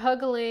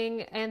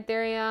struggling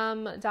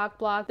Anthurium dock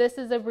block. This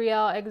is a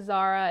Brielle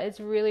Exara. It's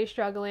really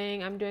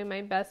struggling. I'm doing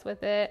my best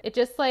with it. It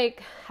just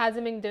like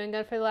hasn't been doing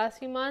good for the last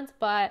few months,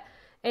 but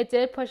it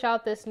did push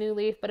out this new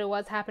leaf, but it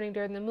was happening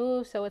during the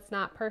move, so it's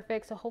not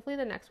perfect. So hopefully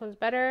the next one's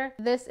better.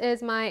 This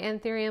is my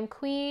Anthurium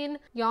Queen.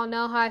 Y'all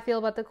know how I feel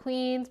about the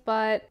queens,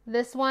 but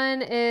this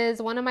one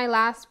is one of my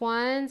last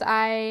ones.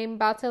 I'm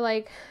about to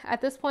like, at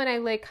this point,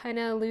 I'm like kind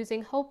of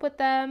losing hope with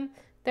them.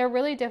 They're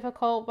really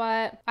difficult,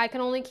 but I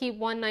can only keep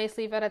one nice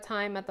leaf at a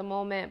time at the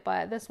moment,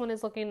 but this one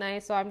is looking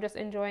nice, so I'm just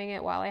enjoying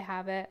it while I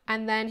have it.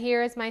 And then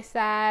here is my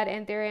sad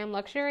Anthurium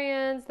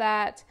luxurians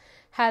that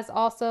has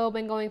also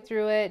been going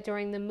through it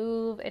during the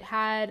move. It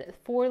had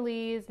 4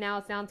 leaves, now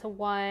it's down to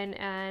 1,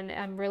 and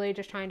I'm really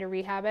just trying to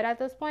rehab it at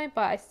this point,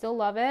 but I still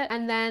love it.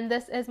 And then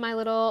this is my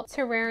little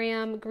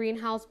terrarium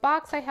greenhouse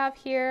box I have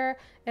here.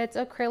 It's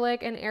acrylic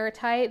and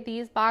airtight.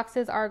 These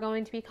boxes are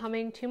going to be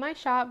coming to my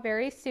shop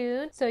very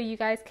soon, so you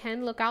guys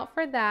can look out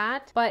for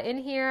that. But in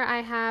here I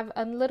have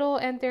a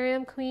little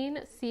Anthurium Queen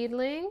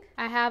seedling.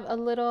 I have a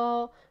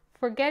little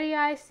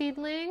Forgetii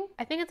seedling.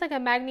 I think it's like a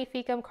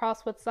Magnificum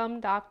crossed with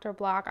some Dr.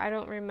 Block. I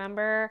don't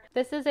remember.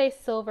 This is a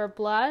silver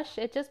blush.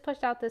 It just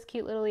pushed out this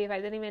cute little leaf. I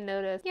didn't even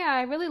notice. Yeah,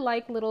 I really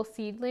like little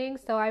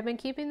seedlings, so I've been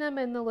keeping them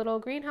in the little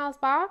greenhouse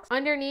box.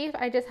 Underneath,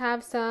 I just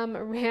have some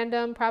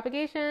random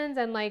propagations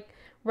and like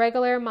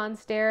regular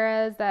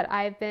monsteras that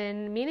I've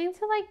been meaning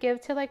to like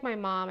give to like my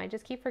mom. I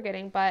just keep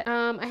forgetting, but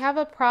I have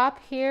a prop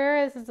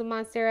here. This is a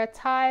monstera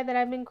Thai that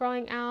I've been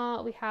growing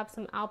out. We have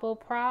some albo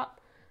prop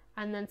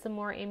and then some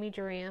more Amy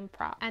Durian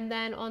prop. And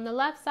then on the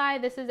left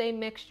side, this is a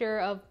mixture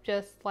of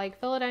just like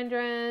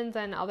philodendrons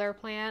and other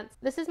plants.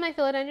 This is my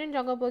philodendron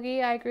jungle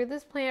boogie. I grew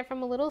this plant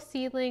from a little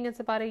seedling. It's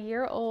about a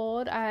year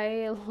old.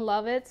 I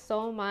love it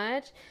so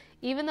much.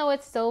 Even though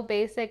it's so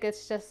basic,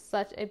 it's just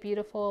such a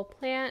beautiful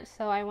plant,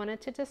 so I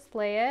wanted to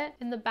display it.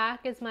 In the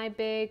back is my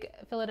big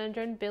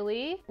philodendron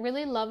Billy.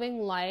 Really loving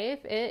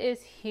life. It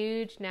is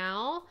huge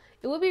now.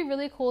 It would be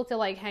really cool to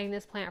like hang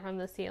this plant from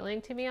the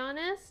ceiling, to be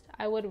honest.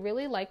 I would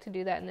really like to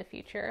do that in the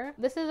future.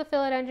 This is a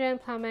philodendron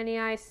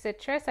Plowmanii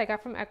citrus I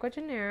got from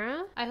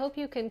Ecuagenera. I hope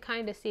you can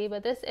kind of see,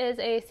 but this is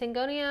a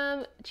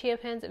Syngonium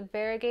chiapense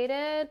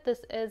variegated.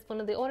 This is one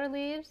of the older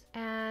leaves,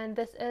 and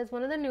this is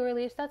one of the newer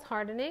leaves that's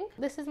hardening.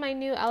 This is my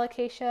new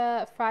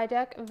Alocasia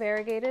Frydek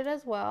variegated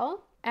as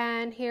well.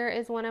 And here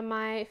is one of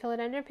my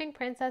philodendron pink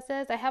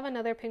princesses. I have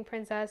another pink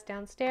princess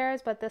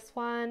downstairs, but this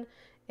one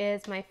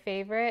is my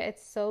favorite.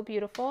 It's so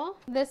beautiful.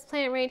 This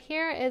plant right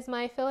here is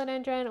my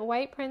philodendron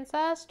white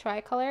princess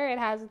tricolor. It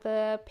has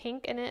the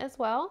pink in it as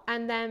well.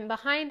 And then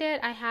behind it,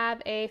 I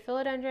have a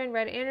philodendron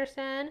red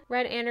Anderson.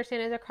 Red Anderson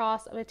is a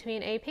cross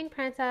between a pink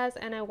princess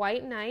and a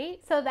white knight.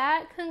 So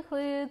that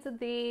concludes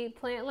the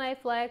Plant Life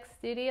Flex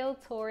studio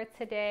tour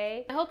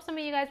today. I hope some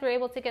of you guys were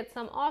able to get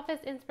some office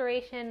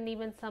inspiration and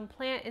even some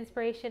plant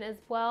inspiration as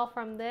well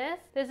from this.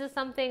 This is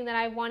something that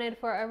I wanted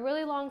for a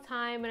really long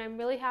time, and I'm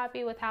really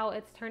happy with how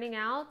it's turning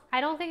out.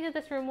 I don't think that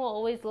this room will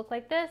always look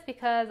like this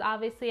because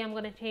obviously I'm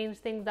going to change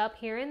things up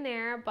here and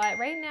there, but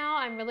right now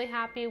I'm really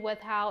happy with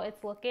how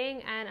it's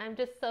looking, and I'm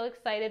just so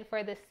excited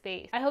for this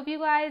space. I hope you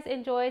guys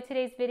enjoyed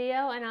today's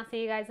video, and I'll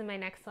see you guys in my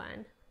next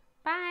one.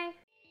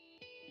 Bye!